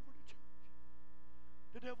taking over the church.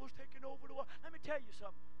 The devil's taking over the world. Let me tell you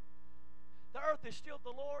something. The earth is still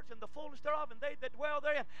the Lord's and the fullness thereof, and they that dwell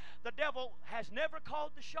therein. The devil has never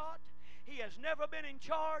called the shot. He has never been in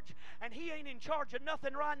charge, and he ain't in charge of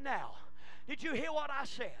nothing right now. Did you hear what I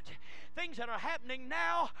said? Things that are happening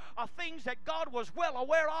now are things that God was well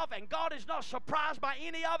aware of, and God is not surprised by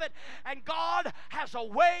any of it. And God has a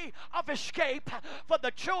way of escape for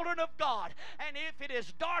the children of God. And if it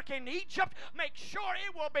is dark in Egypt, make sure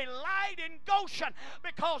it will be light in Goshen,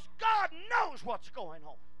 because God knows what's going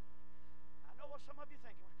on. I know what some of you are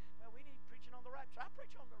thinking. Well, we need preaching on the rapture. I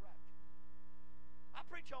preach on the rapture. I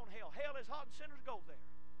preach on hell. Hell is hot and sinners go there.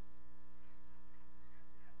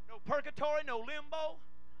 No purgatory, no limbo.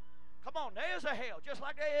 Come on, there is a hell, just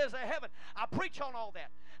like there is a heaven. I preach on all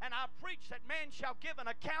that. And I preach that man shall give an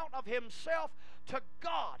account of himself to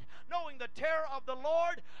God, knowing the terror of the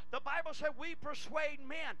Lord. The Bible said we persuade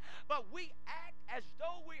men, but we act as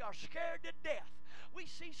though we are scared to death. We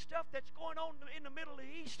see stuff that's going on in the Middle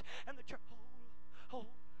East, and the church,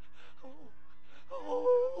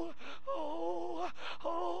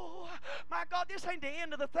 my God, this ain't the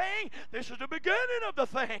end of the thing. This is the beginning of the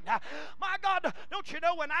thing. My God, don't you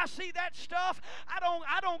know, when I see that stuff,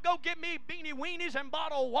 I don't go get me beanie weenies and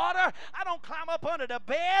bottled water. I don't climb up under the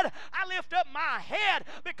bed. I lift up my head,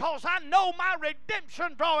 because I know my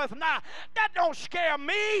redemption draweth nigh. That don't scare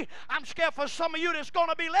me. I'm scared for some of you that's going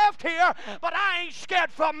to be left here, but I ain't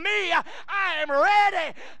scared for me. I am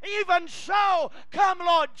ready. Even so, come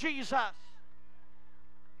Lord Jesus.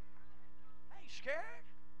 Scared?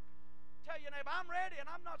 Tell your neighbor, I'm ready and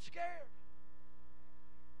I'm not scared.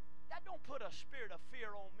 That don't put a spirit of fear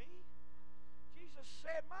on me. Jesus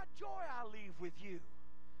said, my joy I leave with you.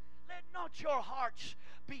 Let not your hearts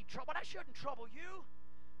be troubled. That shouldn't trouble you.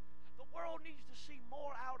 The world needs to see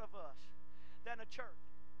more out of us than a church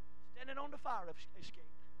standing on the fire escape.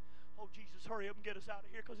 Oh, Jesus, hurry up and get us out of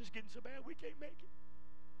here, because it's getting so bad we can't make it.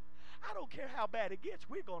 I don't care how bad it gets,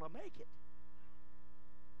 we're going to make it.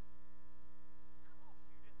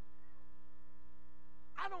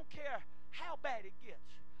 I don't care how bad it gets.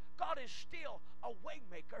 God is still a way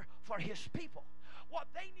maker for his people. What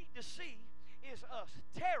they need to see is us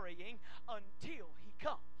tarrying until he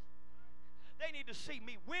comes. They need to see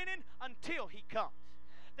me winning until he comes.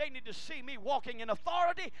 They need to see me walking in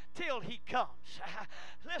authority till he comes.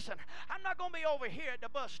 Listen, I'm not going to be over here at the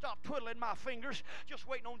bus stop twiddling my fingers, just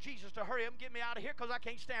waiting on Jesus to hurry up and get me out of here, because I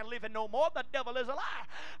can't stand living no more. The devil is a liar.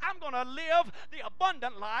 I'm going to live the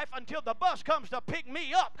abundant life until the bus comes to pick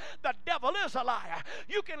me up. The devil is a liar.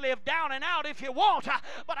 You can live down and out if you want,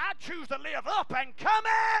 but I choose to live up and come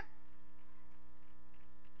in.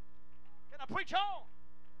 Can I preach on?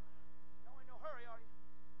 Y'all ain't no hurry, are you?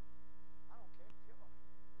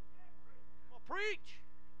 Preach.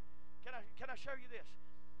 Can I show you this?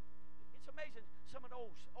 It's amazing, some of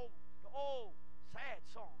those old sad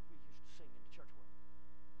songs we used to sing in the church world.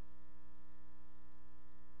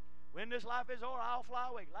 When this life is over, I'll fly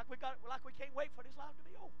away. Like we can't wait for this life to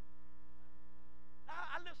be over. Now,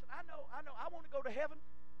 listen. I know. I want to go to heaven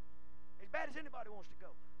as bad as anybody wants to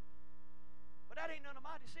go. But that ain't none of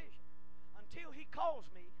my decision. Until he calls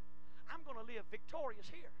me, I'm going to live victorious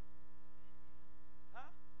here. Huh?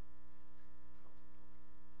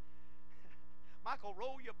 Michael,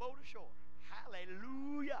 roll your boat ashore.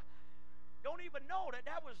 Hallelujah. Don't even know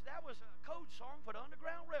that was a code song for the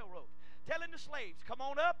Underground Railroad, telling the slaves, come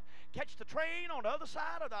on up, catch the train on the other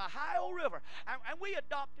side of the Ohio River. And we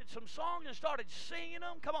adopted some songs and started singing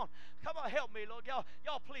them. Come on, help me, Lord. Y'all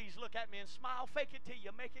please look at me and smile. Fake it till you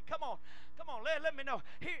make it. Come on, let me know.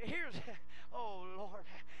 Here's, oh Lord,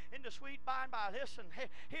 in the sweet by and by. Listen,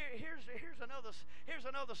 here's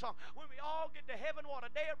another song. When we all get to heaven, what a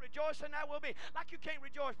day of rejoicing that will be. Like you can't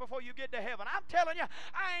rejoice before you get to heaven. I'm telling you,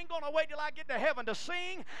 I ain't gonna wait till I get to heaven to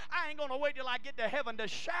sing. I ain't gonna wait till I get to heaven to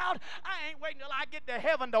shout. I ain't waiting till I get to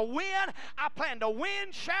heaven to win. I plan to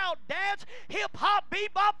win, shout, dance, hip hop,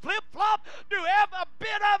 bebop, flip flop, do every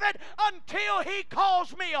bit of it until he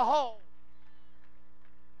calls me home.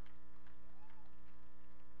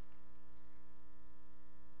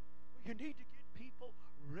 You need to get people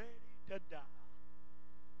ready to die.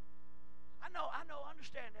 I know,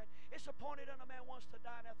 understand that. It's appointed unto man once to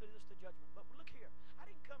die, and after this the judgment. But look here, I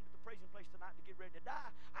didn't come to the praising place tonight to get ready to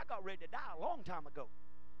die. I got ready to die a long time ago.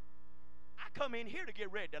 I come in here to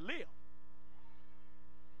get ready to live.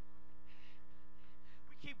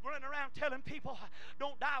 We keep running around telling people,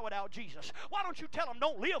 don't die without Jesus. Why don't you tell them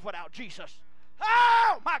don't live without Jesus?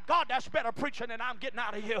 Oh, my God, that's better preaching than I'm getting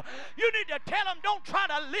out of here. You need to tell them, don't try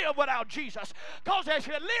to live without Jesus. Because as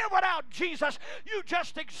you live without Jesus, you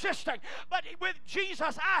just existing. But with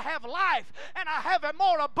Jesus, I have life, and I have it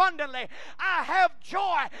more abundantly. I have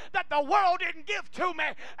joy that the world didn't give to me,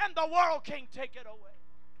 and the world can't take it away.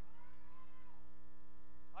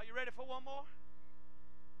 Are you ready for one more?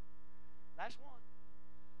 Last one.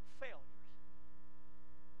 Failures.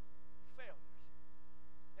 Failures.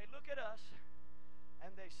 They look at us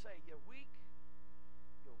and they say, you're weak,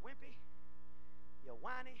 you're wimpy, you're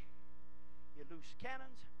whiny, you're loose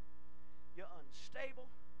cannons, you're unstable,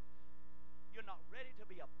 you're not ready to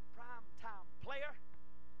be a prime time player.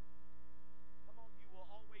 Come on, you will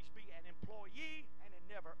always be an employee and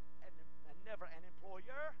never an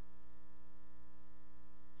employer.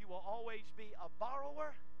 You will always be a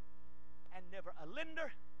borrower and never a lender.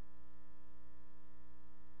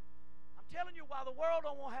 I'm telling you why the world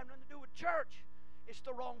don't want to have nothing to do with church. It's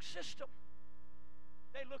the wrong system.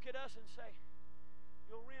 They look at us and say,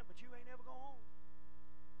 you'll rent, but you ain't never going home.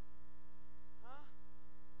 Huh?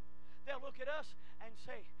 They'll look at us and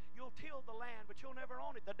say, you'll till the land, but you'll never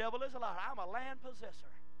own it. The devil is a liar. I'm a land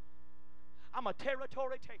possessor. I'm a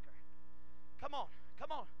territory taker. Come on,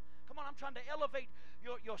 come on, come on. I'm trying to elevate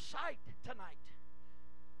your sight tonight.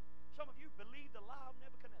 Some of you believe the lie of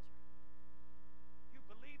Nebuchadnezzar. You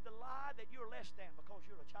believe the lie that you're less than because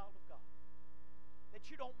you're a child of God. That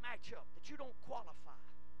you don't match up, that you don't qualify.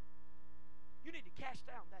 You need to cast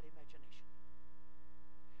down that imagination.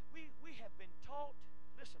 We have been taught,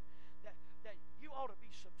 listen, that you ought to be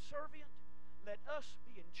subservient. Let us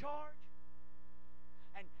be in charge.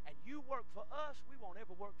 And you work for us, we won't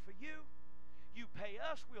ever work for you. You pay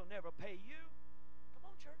us, we'll never pay you. Come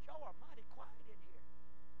on, church, y'all are mighty quiet in here.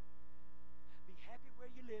 Be happy where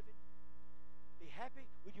you live. Be happy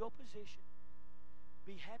with your position.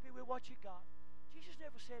 Be happy with what you got. Jesus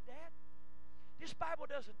never said that. This Bible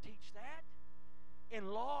doesn't teach that.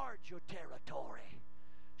 Enlarge your territory.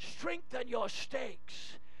 Strengthen your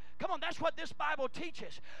stakes. Come on, that's what this Bible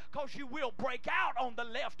teaches. Because you will break out on the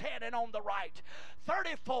left hand and on the right.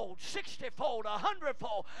 30-fold, 60-fold,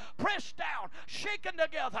 100-fold. Pressed down, shaken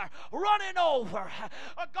together, running over.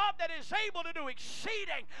 A God that is able to do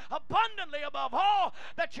exceeding abundantly above all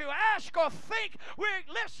that you ask or think.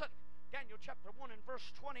 Listen. Daniel chapter 1 and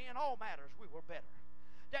verse 20, in all matters we were better.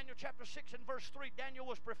 Daniel chapter 6 and verse 3, Daniel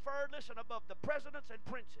was preferred, listen, above the presidents and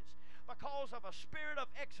princes because of a spirit of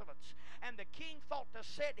excellence. And the king thought to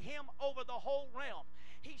set him over the whole realm.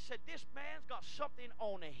 He said, this man's got something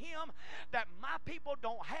on him that my people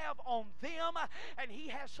don't have on them. And he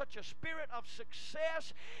has such a spirit of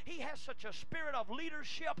success. He has such a spirit of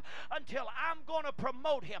leadership until I'm going to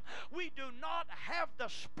promote him. We do not have the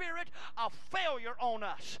spirit of failure on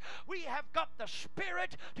us. We have got the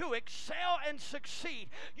spirit to excel and succeed.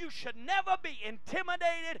 You should never be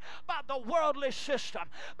intimidated by the worldly system,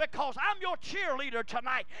 because I'm your cheerleader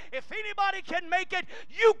tonight. If anybody can make it,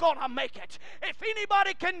 you're going to make it. If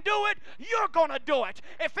anybody can do it, you're going to do it.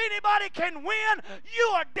 If anybody can win,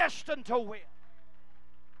 you are destined to win.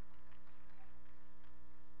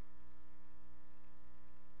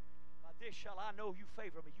 By this shall I know you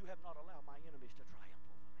favor me. You have not allowed my enemies to triumph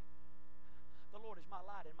over me. The Lord is my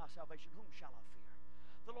light and my salvation. Whom shall I fear?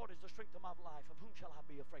 The Lord is the strength of my life. Of whom shall I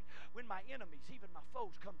be afraid? When my enemies, even my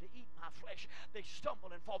foes, come to eat my flesh, they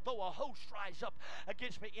stumble and fall. Though a host rise up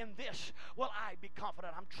against me, in this will I be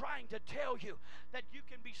confident. I'm trying to tell you that you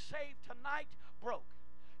can be saved tonight broke.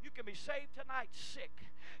 You can be saved tonight sick.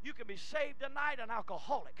 You can be saved tonight an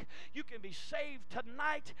alcoholic. You can be saved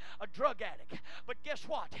tonight a drug addict. But guess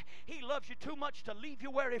what? He loves you too much to leave you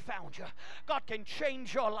where he found you. God can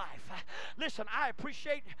change your life. Listen, I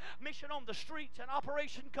appreciate Mission on the Streets and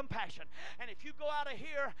Operation Compassion. And if you go out of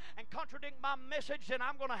here and contradict my message, then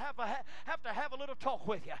I'm going to have to have a little talk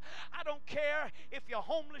with you. I don't care if you're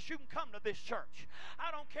homeless, you can come to this church. I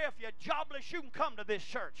don't care if you're jobless, you can come to this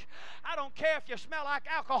church. I don't care if you smell like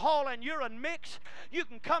alcohol and urine mix, you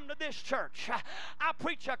can come to this church. I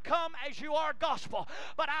preach a come as you are gospel,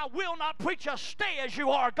 but I will not preach a stay as you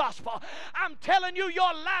are gospel. I'm telling you,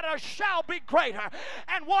 your ladder shall be greater,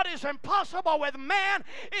 and what is impossible with man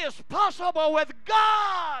is possible with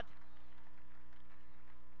God.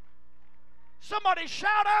 Somebody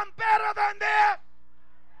shout, I'm better than this.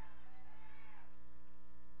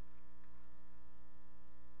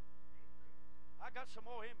 I got some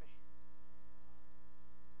more in me.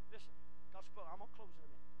 Listen, God spoke. I'm going to close in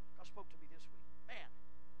a minute. God spoke to me this week. Man,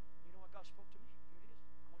 you know what God spoke to me? Here it is.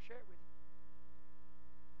 I'm going to share it with you.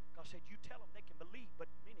 God said, you tell them they can believe,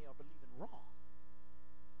 but many are believing wrong.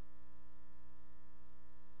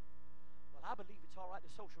 Well, I believe it's all right to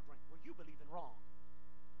social drink. Well, you believe in wrong.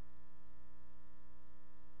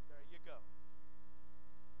 There you go.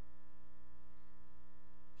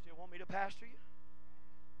 Still want me to pastor you?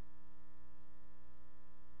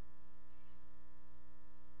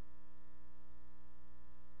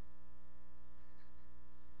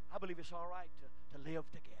 I believe it's all right to live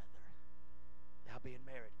together now being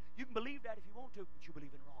married. You can believe that if you want to, but you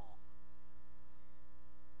believe in wrong.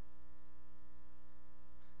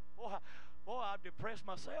 Boy, I'm depressed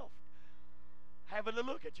myself. Having a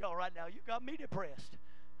look at y'all right now, you got me depressed.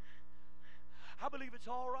 I believe it's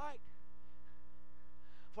all right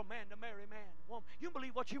for man to marry man. Woman. You can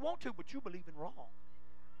believe what you want to, but you believe in wrong.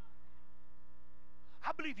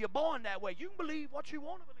 I believe you're born that way. You can believe what you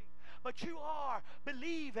want to believe, but you are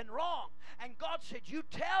believing wrong. And God said, you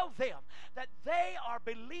tell them that they are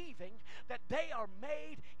believing that they are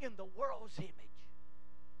made in the world's image.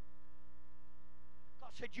 God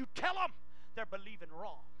said, you tell them they're believing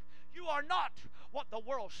wrong. You are not what the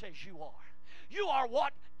world says you are. You are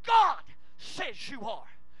what God says you are.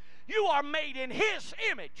 You are made in His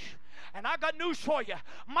image. And I got news for you.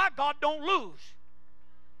 My God don't lose.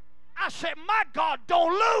 I said, my God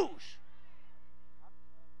don't lose. Help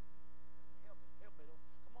me.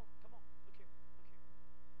 Come on. Look here.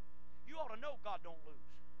 You ought to know God don't lose.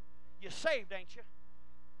 You're saved, ain't you?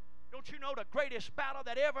 Don't you know the greatest battle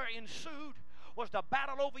that ever ensued was the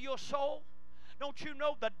battle over your soul? Don't you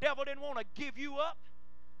know the devil didn't want to give you up?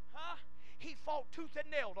 Huh? He fought tooth and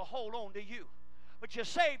nail to hold on to you. But you're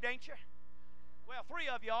saved, ain't you? Well, 3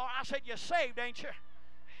 of you are. I said you're saved, ain't you?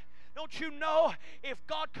 Don't you know if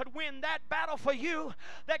God could win that battle for you,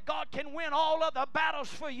 that God can win all other battles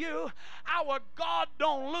for you? Our God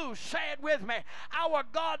don't lose. Say it with me. Our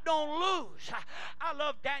God don't lose. I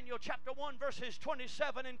love Daniel chapter 1 verses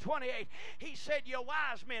 27 and 28. He said, your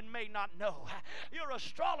wise men may not know. Your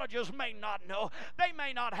astrologers may not know. They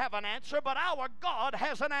may not have an answer, but our God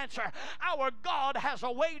has an answer. Our God has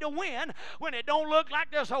a way to win when it don't look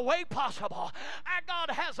like there's a way possible. Our God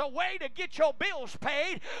has a way to get your bills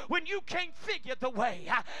paid when you can't figure the way.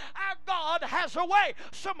 Our God has a way.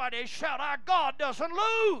 Somebody shout, our God doesn't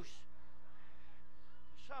lose.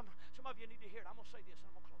 Some of you need to hear it. I'm going to say this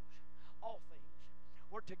and I'm going to close. All things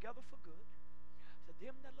work together for good to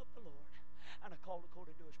them that love the Lord and are called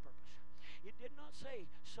according to His purpose. It did not say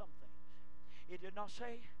some things. It did not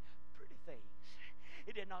say pretty things.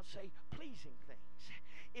 It did not say pleasing things.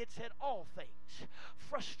 It said all things,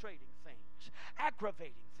 frustrating things,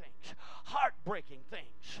 aggravating things, heartbreaking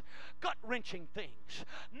things, gut-wrenching things,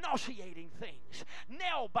 nauseating things,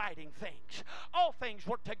 nail-biting things. All things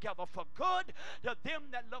work together for good to them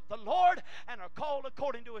that love the Lord and are called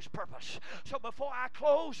according to His purpose. So before I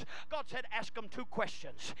close, God said ask them 2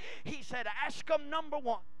 questions. He said ask them number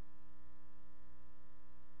 1.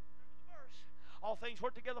 All things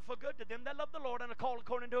work together for good to them that love the Lord and are called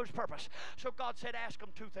according to His purpose. So God said ask them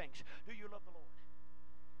 2 things. Do you love the Lord?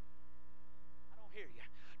 I don't hear you.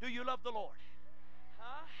 Do you love the Lord?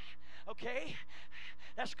 Huh? Okay,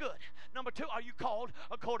 that's good. Number 2, are you called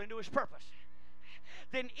according to His purpose?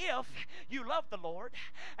 Then if you love the Lord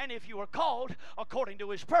and if you are called according to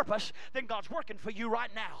His purpose, then God's working for you right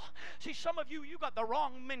now. See, some of you got the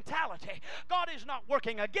wrong mentality. God is not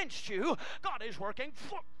working against you. God is working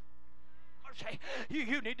for you.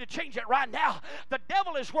 You need to change it right now. The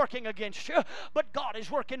devil is working against you, but God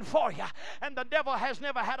is working for you. And the devil has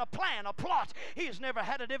never had a plan, a plot. He has never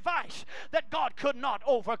had a device that God could not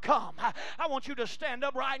overcome. I want you to stand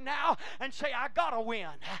up right now and say, I gotta win.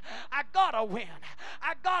 I gotta win.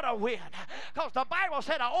 I gotta win. Because the Bible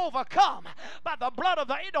said I overcome by the blood of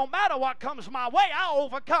the... It don't matter what comes my way, I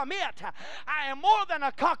overcome it. I am more than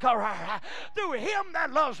a conqueror. Through Him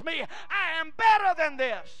that loves me, I am better than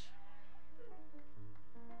this.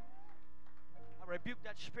 Rebuke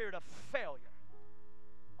that spirit of failure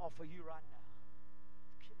off of you right now.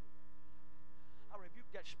 I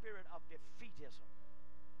rebuke that spirit of defeatism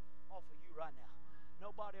off of you right now.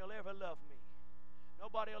 Nobody will ever love me.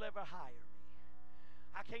 Nobody will ever hire me.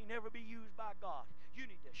 I can't never be used by God. You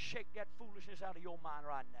need to shake that foolishness out of your mind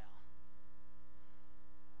right now.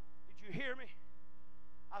 Did you hear me?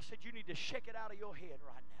 I said you need to shake it out of your head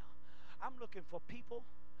right now. I'm looking for people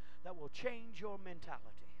that will change your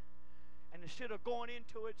mentality. And instead of going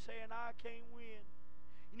into it saying, I can't win,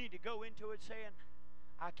 you need to go into it saying,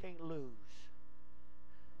 I can't lose.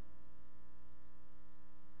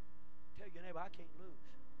 Tell your neighbor, I can't lose.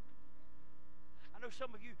 I know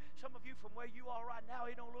some of you from where you are right now,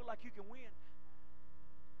 it don't look like you can win.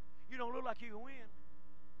 You don't look like you can win.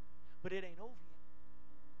 But it ain't over yet.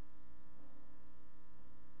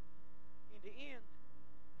 In the end,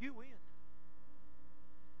 you win.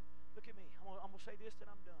 Look at me. this, then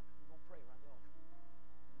I'm done. We're going to pray around the altar.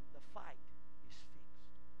 The fight is fixed.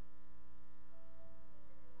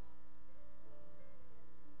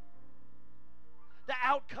 The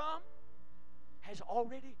outcome has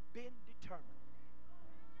already been determined.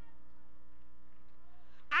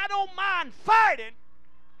 I don't mind fighting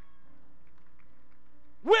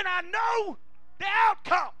when I know the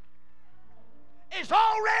outcome is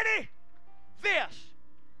already this.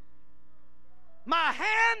 My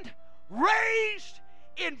hand raised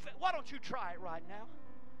in... Why don't you try it right now?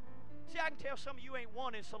 See, I can tell some of you ain't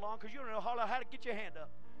won in so long because you don't know how to get your hand up.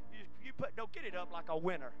 Get it up like a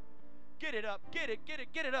winner. Get it up. Get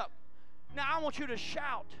it up. Now I want you to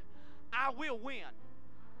shout, I will win.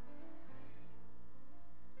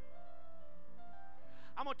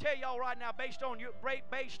 I'm going to tell y'all right now, based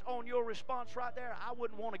on your response right there, I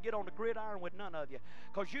wouldn't want to get on the gridiron with none of you,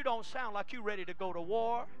 because you don't sound like you ready to go to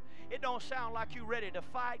war. It don't sound like you ready to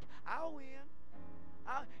fight. I'll win.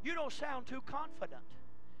 You don't sound too confident.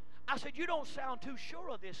 I said, you don't sound too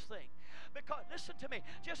sure of this thing. Because, listen to me,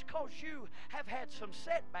 just because you have had some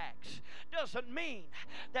setbacks doesn't mean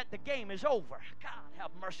that the game is over. God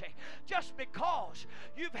have mercy. Just because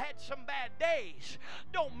you've had some bad days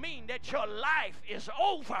don't mean that your life is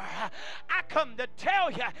over. I come to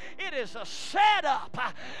tell you, it is a setup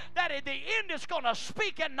that at the end is going to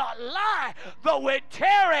speak and not lie. Though it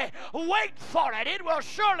tarry, wait for it. It will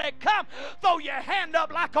surely come. Throw your hand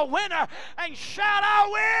up like a winner and shout,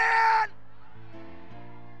 I win!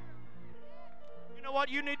 You know what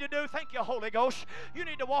you need to do? Thank you, Holy Ghost. You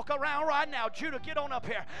need to walk around right now. Judah, get on up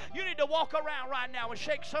here. You need to walk around right now and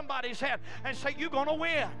shake somebody's hand and say, you're going to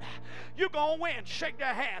win. You're going to win. Shake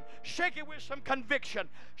their hand. Shake it with some conviction.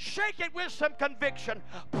 Shake it with some conviction.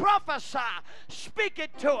 Prophesy. Speak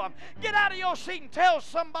it to them. Get out of your seat and tell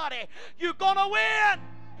somebody, you're going to win.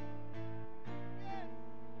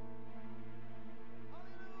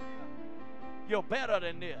 You're better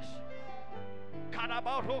than this.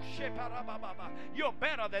 You're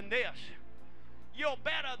better than this. You're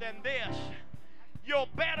better than this. You're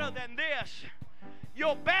better than this.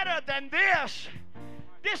 You're better than this.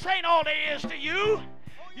 This ain't all there is to you.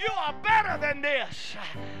 You are better than this.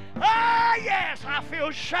 Ah, yes, I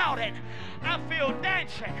feel shouting. I feel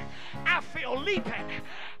dancing. I feel leaping.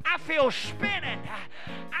 I feel spinning.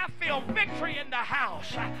 I feel victory in the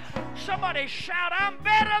house. Somebody shout, I'm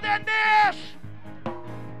better than this.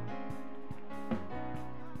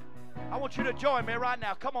 I want you to join me right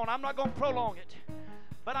now. Come on, I'm not going to prolong it.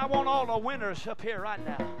 But I want all the winners up here right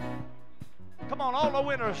now. Come on, all the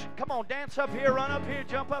winners. Come on, dance up here, run up here,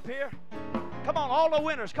 jump up here. Come on, all the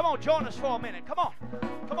winners. Come on, join us for a minute. Come on.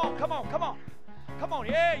 Come on, come on, come on. Come on,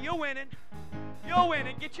 yeah, you're winning. You're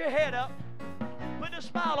winning. Get your head up. Put a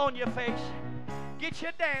smile on your face. Get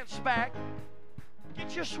your dance back.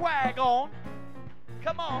 Get your swag on.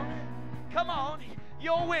 Come on. Come on.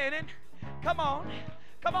 You're winning. Come on.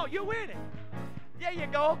 Come on, you're winning. There you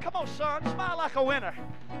go. Come on, son. Smile like a winner.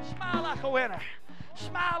 Smile like a winner.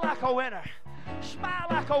 Smile like a winner. Smile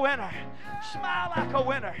like a winner. Smile like a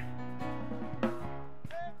winner.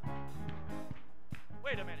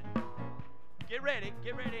 Wait a minute. Get ready.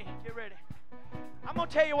 Get ready. Get ready. I'm going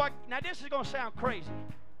to tell you what. Now, this is going to sound crazy.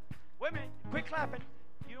 Wait a minute. Quit clapping.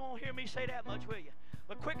 You won't hear me say that much, will you?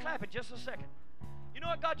 But quit clapping just a second. You know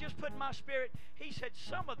what God just put in my spirit? He said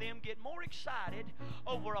some of them get more excited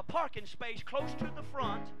over a parking space close to the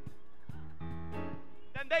front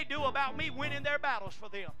than they do about me winning their battles for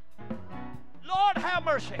them. Lord, have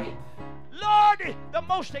mercy. Lord, the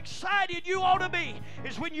most excited you ought to be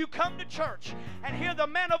is when you come to church and hear the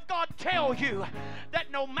man of God tell you that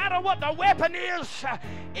no matter what the weapon is,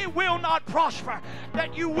 it will not prosper,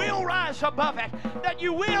 that you will rise above it, that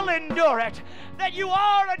you will endure it, that you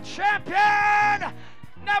are a champion.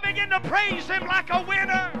 Now begin to praise him like a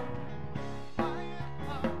winner.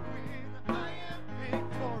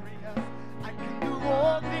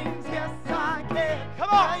 All things, yes, I can. Come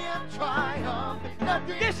on. I am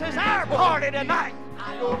triumphant. This is our party tonight.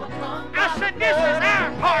 I said this is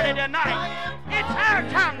our party tonight. It's our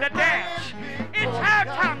time to dance. It's our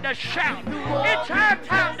time to shout. It's our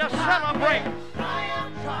time to celebrate. I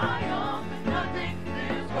am triumphant. Nothing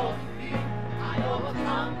is holding me. I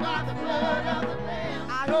overcome by the blood of the Lamb.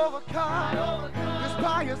 I overcome this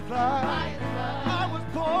by his blood. I was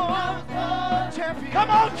born champion. Come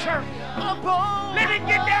on, church. I'm born. Let it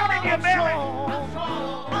get down in your belly.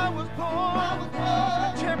 I was born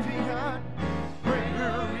champion.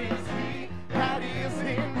 Greater is he that is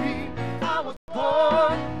in me. I was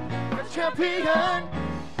born a champion.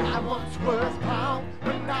 I once was bound,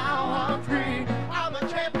 but now I'm free. I'm a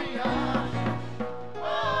champion.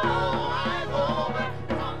 Oh, I've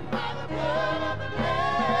overcome by the blood of the Lamb.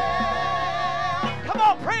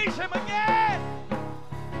 on, praise Him again.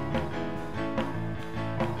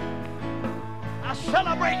 I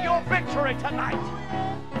celebrate your victory tonight.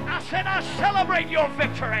 I said I celebrate your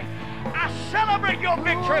victory. I celebrate your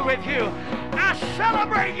victory with you. I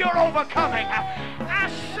celebrate your overcoming. I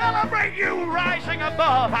celebrate you rising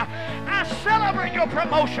above. I celebrate your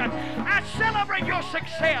promotion. I celebrate your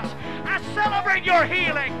success. I celebrate your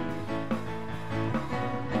healing.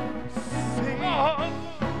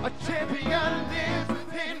 A champion lives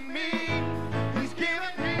within me. He's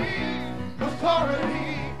given me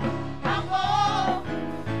authority. I'm all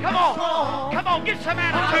Come on. strong. Come on, get some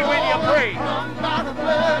attitude when you pray. By the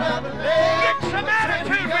blood of the Lamb. Get some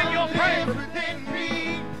attitude when you pray. Lives within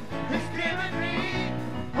me. He's given me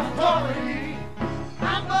authority.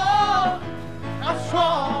 I'm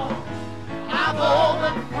strong. I've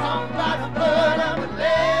overcome by the blood of the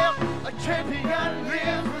Lamb. A champion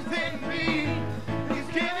lives within me. He's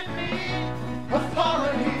given me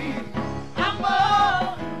authority. I'm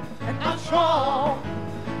bold and I'm strong.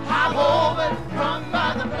 I've overcome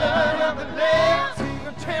by the blood of the Lamb. See,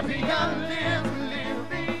 a champion lives within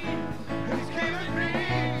me. He's given me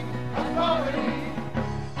authority.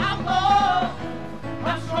 I'm bold.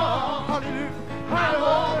 I'm strong. Hallelujah. I've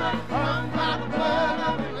overcome by the blood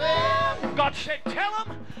of the Lamb. God said, tell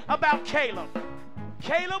him about Caleb.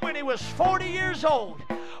 Caleb, when he was 40 years old,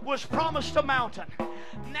 was promised a mountain.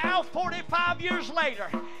 Now, 45 years later,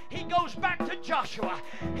 he goes back to Joshua.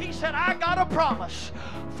 He said, I got a promise.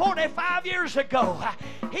 45 years ago,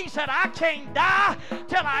 he said, I can't die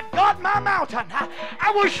till I got my mountain.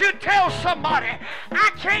 I wish you'd tell somebody, I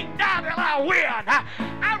can't die till I win.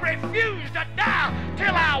 I refuse to die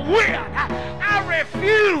till I win. I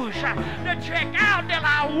refuse to check out till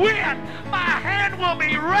I win. My hand will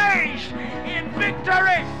be raised in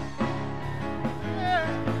victory.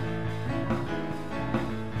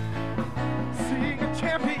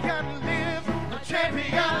 Champion lives, a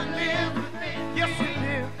champion lives within. Yes, he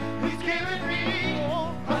lives. He's given me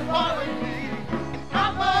authority.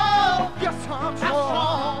 I'm bold. Yes, I'm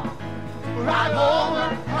strong. For I've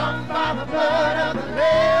overcome by the blood of the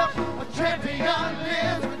Lamb. A champion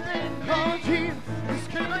lives within me. Jesus, he's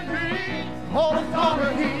given me all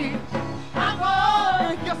authority. I'm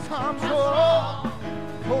bold. Yes, I'm strong.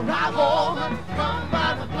 For I've overcome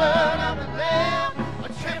by the blood of the Lamb. A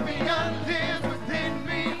champion lives within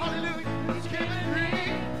me. Hallelujah. He's given me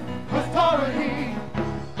authority.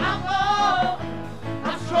 I'm bold.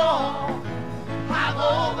 I'm strong. I've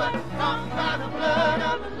overcome by the blood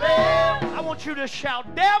of the Lamb. I want you to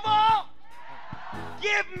shout, devil,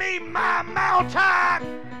 give me my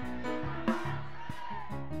mountain.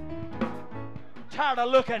 Tired of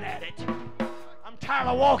looking at it. I'm tired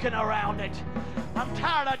of walking around it. I'm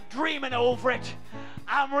tired of dreaming over it.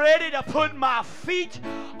 I'm ready to put my feet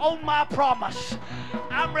on my promise.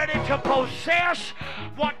 I'm ready to possess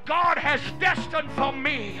what God has destined for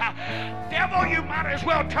me. Devil, you might as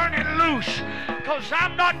well turn it loose, because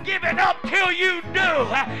I'm not giving up till you do.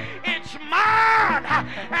 It's mine,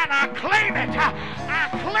 and I claim it. I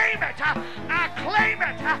claim it. I claim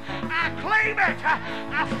it. I claim it.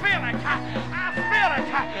 I feel it. I feel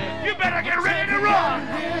it. You better get ready to run.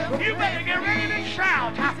 You better get ready to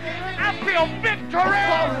shout. I feel victory.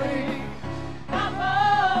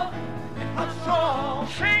 I'm strong.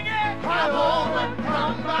 Sing it. I've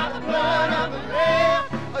overcome by the blood of the Lamb.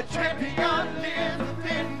 A champion lives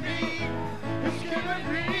within me. He's given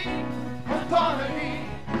me authority.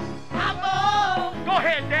 I'm bold. Go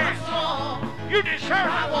ahead, I'm dance. strong. You deserve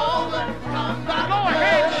I've it. overcome by Go the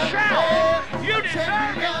ahead, blood of the shout. Lamb. You A deserve it.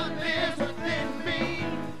 champion lives within me.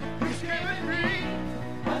 He's given me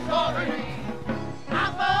authority.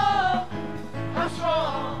 I'm bold. I'm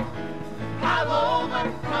strong. I've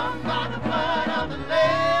overcome by the blood of the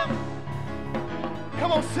Lamb.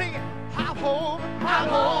 Come on, sing it. I've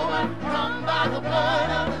overcome by the blood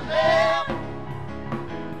of the Lamb.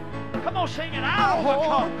 Come on, sing it. I'll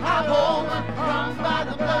overcome. I've overcome by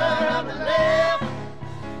the blood of the Lamb.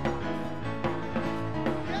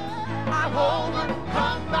 I've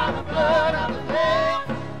overcome by the blood of the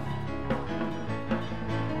Lamb.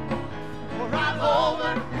 For I've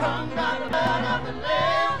overcome by the blood of the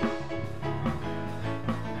Lamb.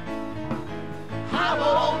 I've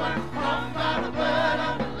overcome by the blood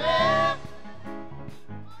of the Lamb.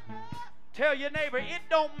 Tell your neighbor, it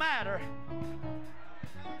don't matter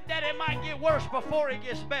that it might get worse before it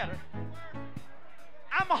gets better.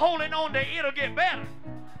 I'm holding on to it'll get better.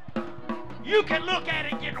 You can look at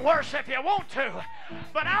it getting worse if you want to,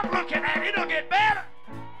 but I'm looking at it'll get better.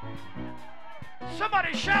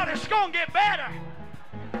 Somebody shout, it's going to get better.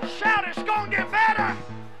 Shout, it's going to get better.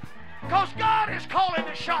 Because God is calling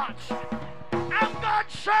the shots. I'm God's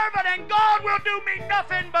servant, and God will do me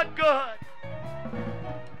nothing but good.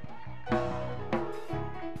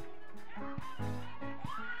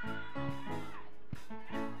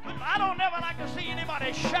 I don't never like to see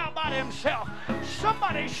anybody shout by themselves.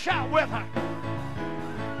 Somebody shout with her.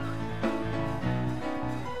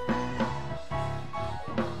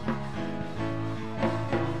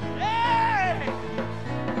 Hey!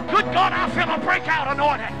 Good God, I feel a breakout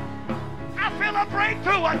anointing. I feel a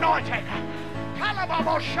breakthrough anointing.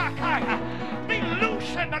 Be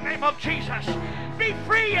loose in the name of Jesus. Be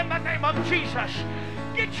free in the name of Jesus.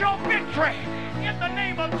 Get your victory in the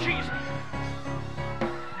name of Jesus.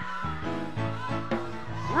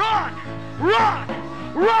 Run, run,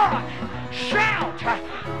 run, shout,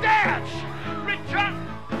 dance, rejoice.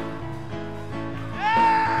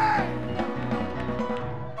 Hey!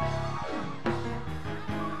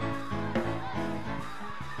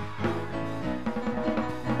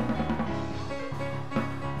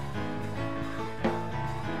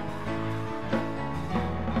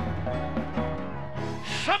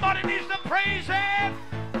 Somebody needs to praise Him.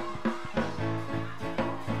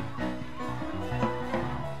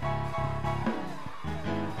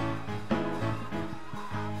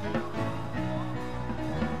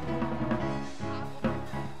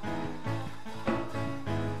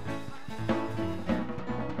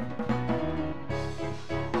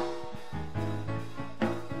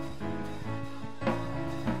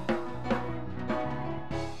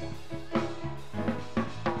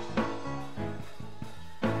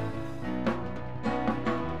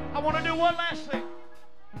 I want to do one last thing.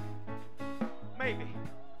 Maybe.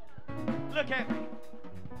 Look at me.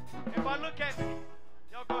 Everybody look at me.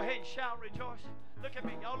 Y'all go ahead and shout, rejoice. Look at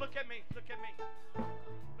me. Y'all look at me. Look at me.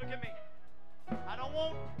 Look at me. I don't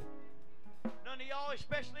want none of y'all,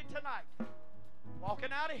 especially tonight,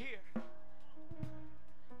 walking out of here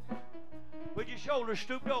with your shoulders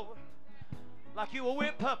stooped over like you a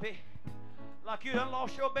whipped puppy, like you done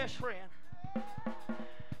lost your best friend.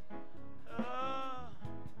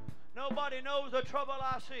 Nobody knows the trouble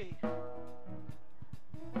I see.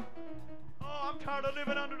 Oh, I'm tired of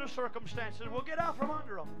living under the circumstances. We'll get out from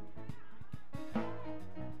under them.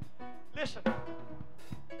 Listen,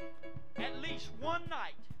 at least one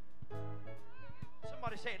night.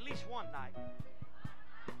 Somebody say at least one night.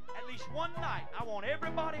 At least one night, I want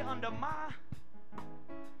everybody under my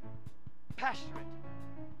pastorate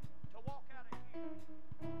to walk out of here.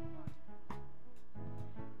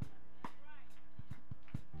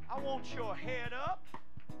 I want your head up.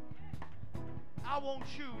 I want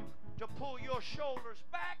you to pull your shoulders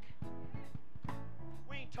back.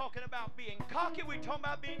 We ain't talking about being cocky. We're talking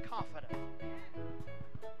about being confident.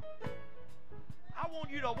 I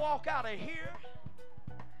want you to walk out of here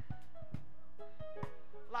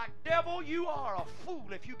like, devil, you are a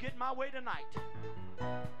fool if you get in my way tonight.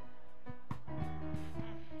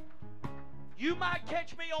 You might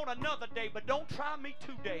catch me on another day, but don't try me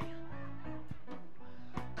today.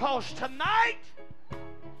 Because tonight,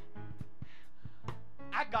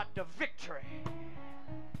 I got the victory.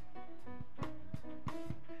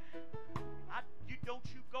 Don't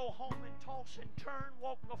you go home and toss and turn,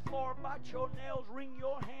 walk the floor, bite your nails, wring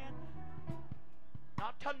your hand.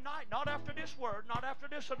 Not tonight, not after this word, not after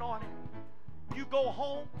this anointing. You go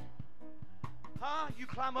home, you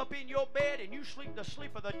climb up in your bed and you sleep the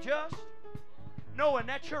sleep of the just, knowing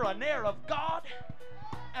that you're an heir of God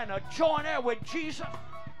and a joint heir with Jesus,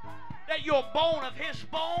 that you're bone of His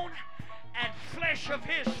bone and flesh of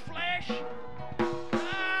His flesh.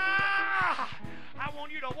 I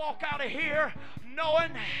want you to walk out of here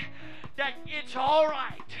knowing that it's all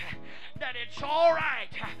right. That it's all right.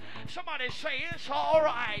 Somebody say, it's all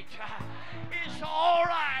right. It's all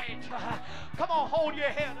right. Come on, hold your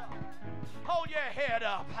head up. Hold your head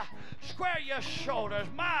up. Square your shoulders.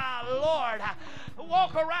 My Lord.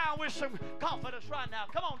 Walk around with some confidence right now.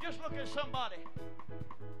 Come on, just look at somebody.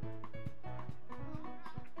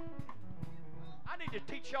 I need to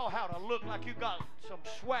teach y'all how to look like you got some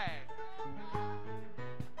swag.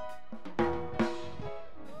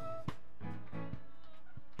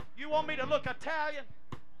 You want me to look Italian?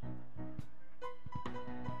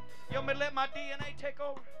 You want me to let my DNA take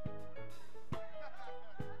over?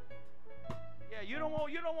 Yeah, you don't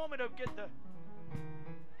want me to get the...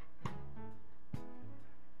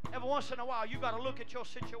 Every once in a while, you got to look at your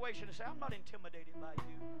situation and say, I'm not intimidated by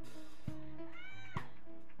you.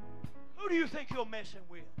 Who do you think you're messing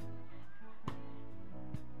with?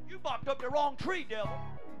 You barked up the wrong tree, devil.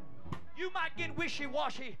 You might get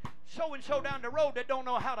wishy-washy so-and-so down the road that don't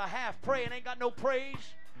know how to half pray and ain't got no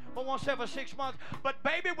praise but once every 6 months. But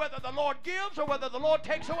baby, whether the Lord gives or whether the Lord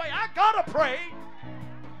takes away, I gotta pray.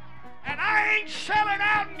 And I ain't selling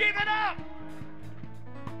out and giving up.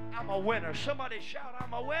 I'm a winner. Somebody shout,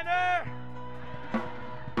 I'm a winner.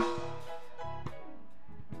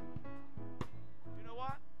 You know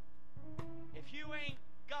what? If you ain't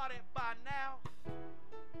got it by now,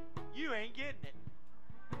 you ain't getting it.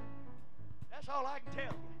 That's all I can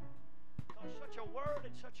tell you. Because such a word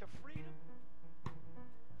and such a freedom.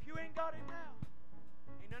 If you ain't got it now,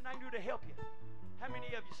 ain't nothing I can do to help you. How many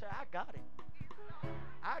of you say, I got it?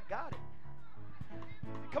 I got it.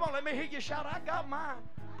 Come on, let me hear you shout, I got mine.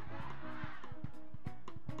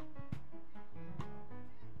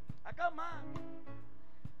 I got mine.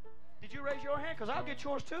 Did you raise your hand? Because I'll get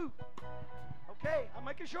yours too. Okay, I'm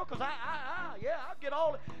making sure because yeah, I'll get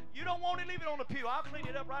all it. You don't want it, leave it on the pew. I'll clean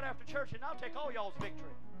it up right after church and I'll take all y'all's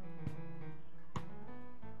victory.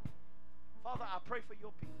 Father, I pray for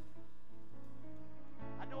your people.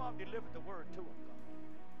 I know I've delivered the word to them, God.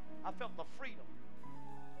 I felt the freedom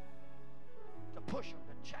to push them,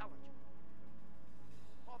 to challenge them.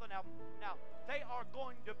 Father, now they are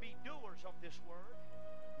going to be doers of this word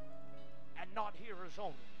and not hearers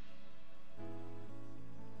only.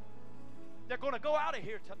 They're going to go out of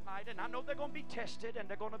here tonight, and I know they're going to be tested and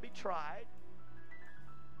they're going to be tried.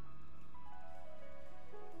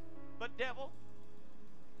 But devil,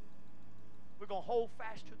 we're going to hold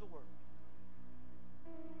fast to the word.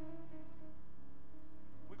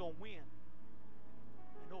 We're going to win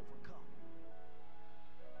and overcome.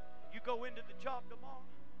 You go into the job tomorrow,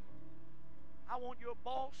 I want your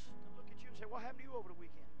boss to look at you and say, what happened to you over the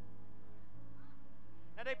weekend?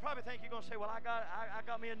 Now they probably think you're going to say, well, I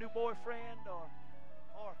got me a new boyfriend, or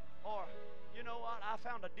you know what, I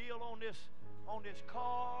found a deal on this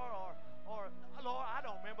car, or Lord, I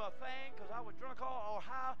don't remember a thing because I was drunk, or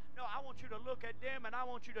how. No, I want you to look at them and I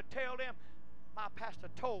want you to tell them, my pastor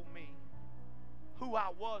told me who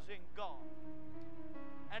I was in God,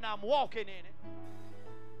 and I'm walking in it.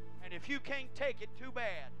 And if you can't take it, too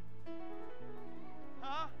bad.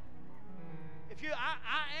 Huh? If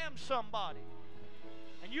I am somebody.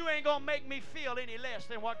 And you ain't going to make me feel any less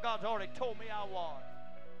than what God's already told me I was.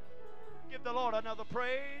 Give the Lord another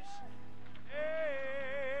praise.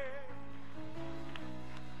 Hey.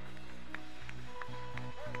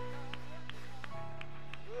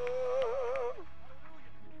 Woo.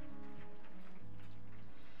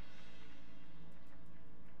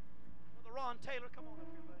 Brother Ron Taylor, come on up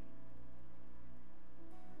here, buddy.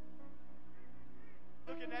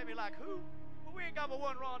 Looking at me like, who? Well, we ain't got but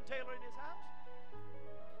one Ron Taylor in this house.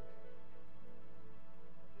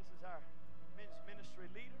 Our men's ministry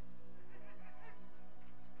leader.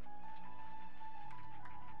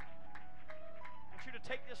 I want you to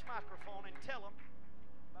take this microphone and tell them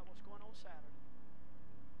about what's going on Saturday.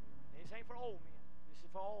 This ain't for old men. This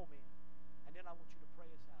is for all men. And then I want you to pray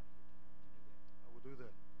us out of here tonight. I will do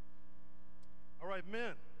that. All right,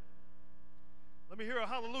 men. Let me hear a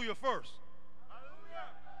hallelujah first.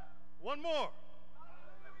 Hallelujah. One more.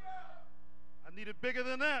 Hallelujah. I need it bigger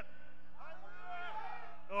than that.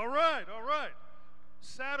 All right, all right.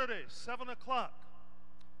 Saturday, 7 o'clock.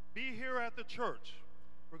 Be here at the church.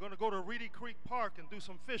 We're going to go to Reedy Creek Park and do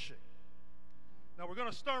some fishing. Now, we're going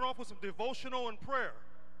to start off with some devotional and prayer.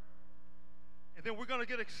 And then we're going to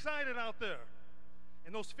get excited out there.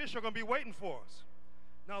 And those fish are going to be waiting for us.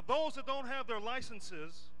 Now, those that don't have their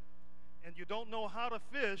licenses and you don't know how to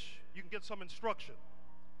fish, you can get some instruction.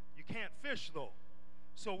 You can't fish, though.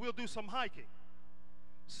 So we'll do some hiking.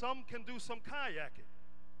 Some can do some kayaking.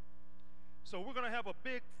 So we're going to have a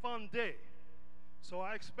big, fun day. So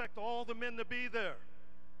I expect all the men to be there.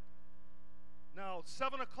 Now,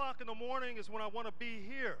 7 o'clock in the morning is when I want to be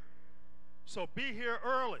here. So be here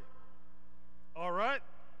early. All right?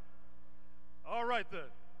 All right, then.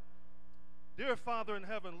 Dear Father in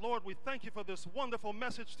heaven, Lord, we thank you for this wonderful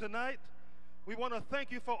message tonight. We want to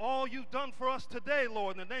thank you for all you've done for us today,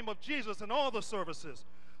 Lord, in the name of Jesus and all the services.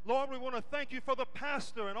 Lord, we want to thank you for the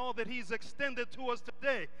pastor and all that he's extended to us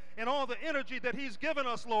today and all the energy that he's given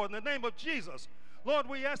us, Lord, in the name of Jesus. Lord,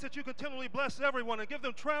 we ask that you continually bless everyone and give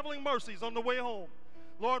them traveling mercies on the way home.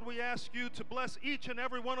 Lord, we ask you to bless each and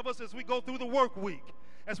every one of us as we go through the work week,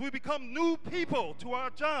 as we become new people to our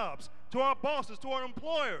jobs, to our bosses, to our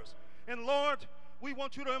employers. And Lord, we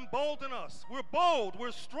want you to embolden us. We're bold,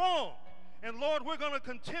 we're strong. And Lord, we're going to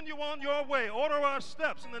continue on your way. Order our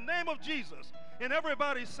steps in the name of Jesus. And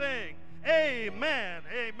everybody saying, amen,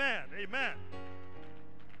 amen, amen.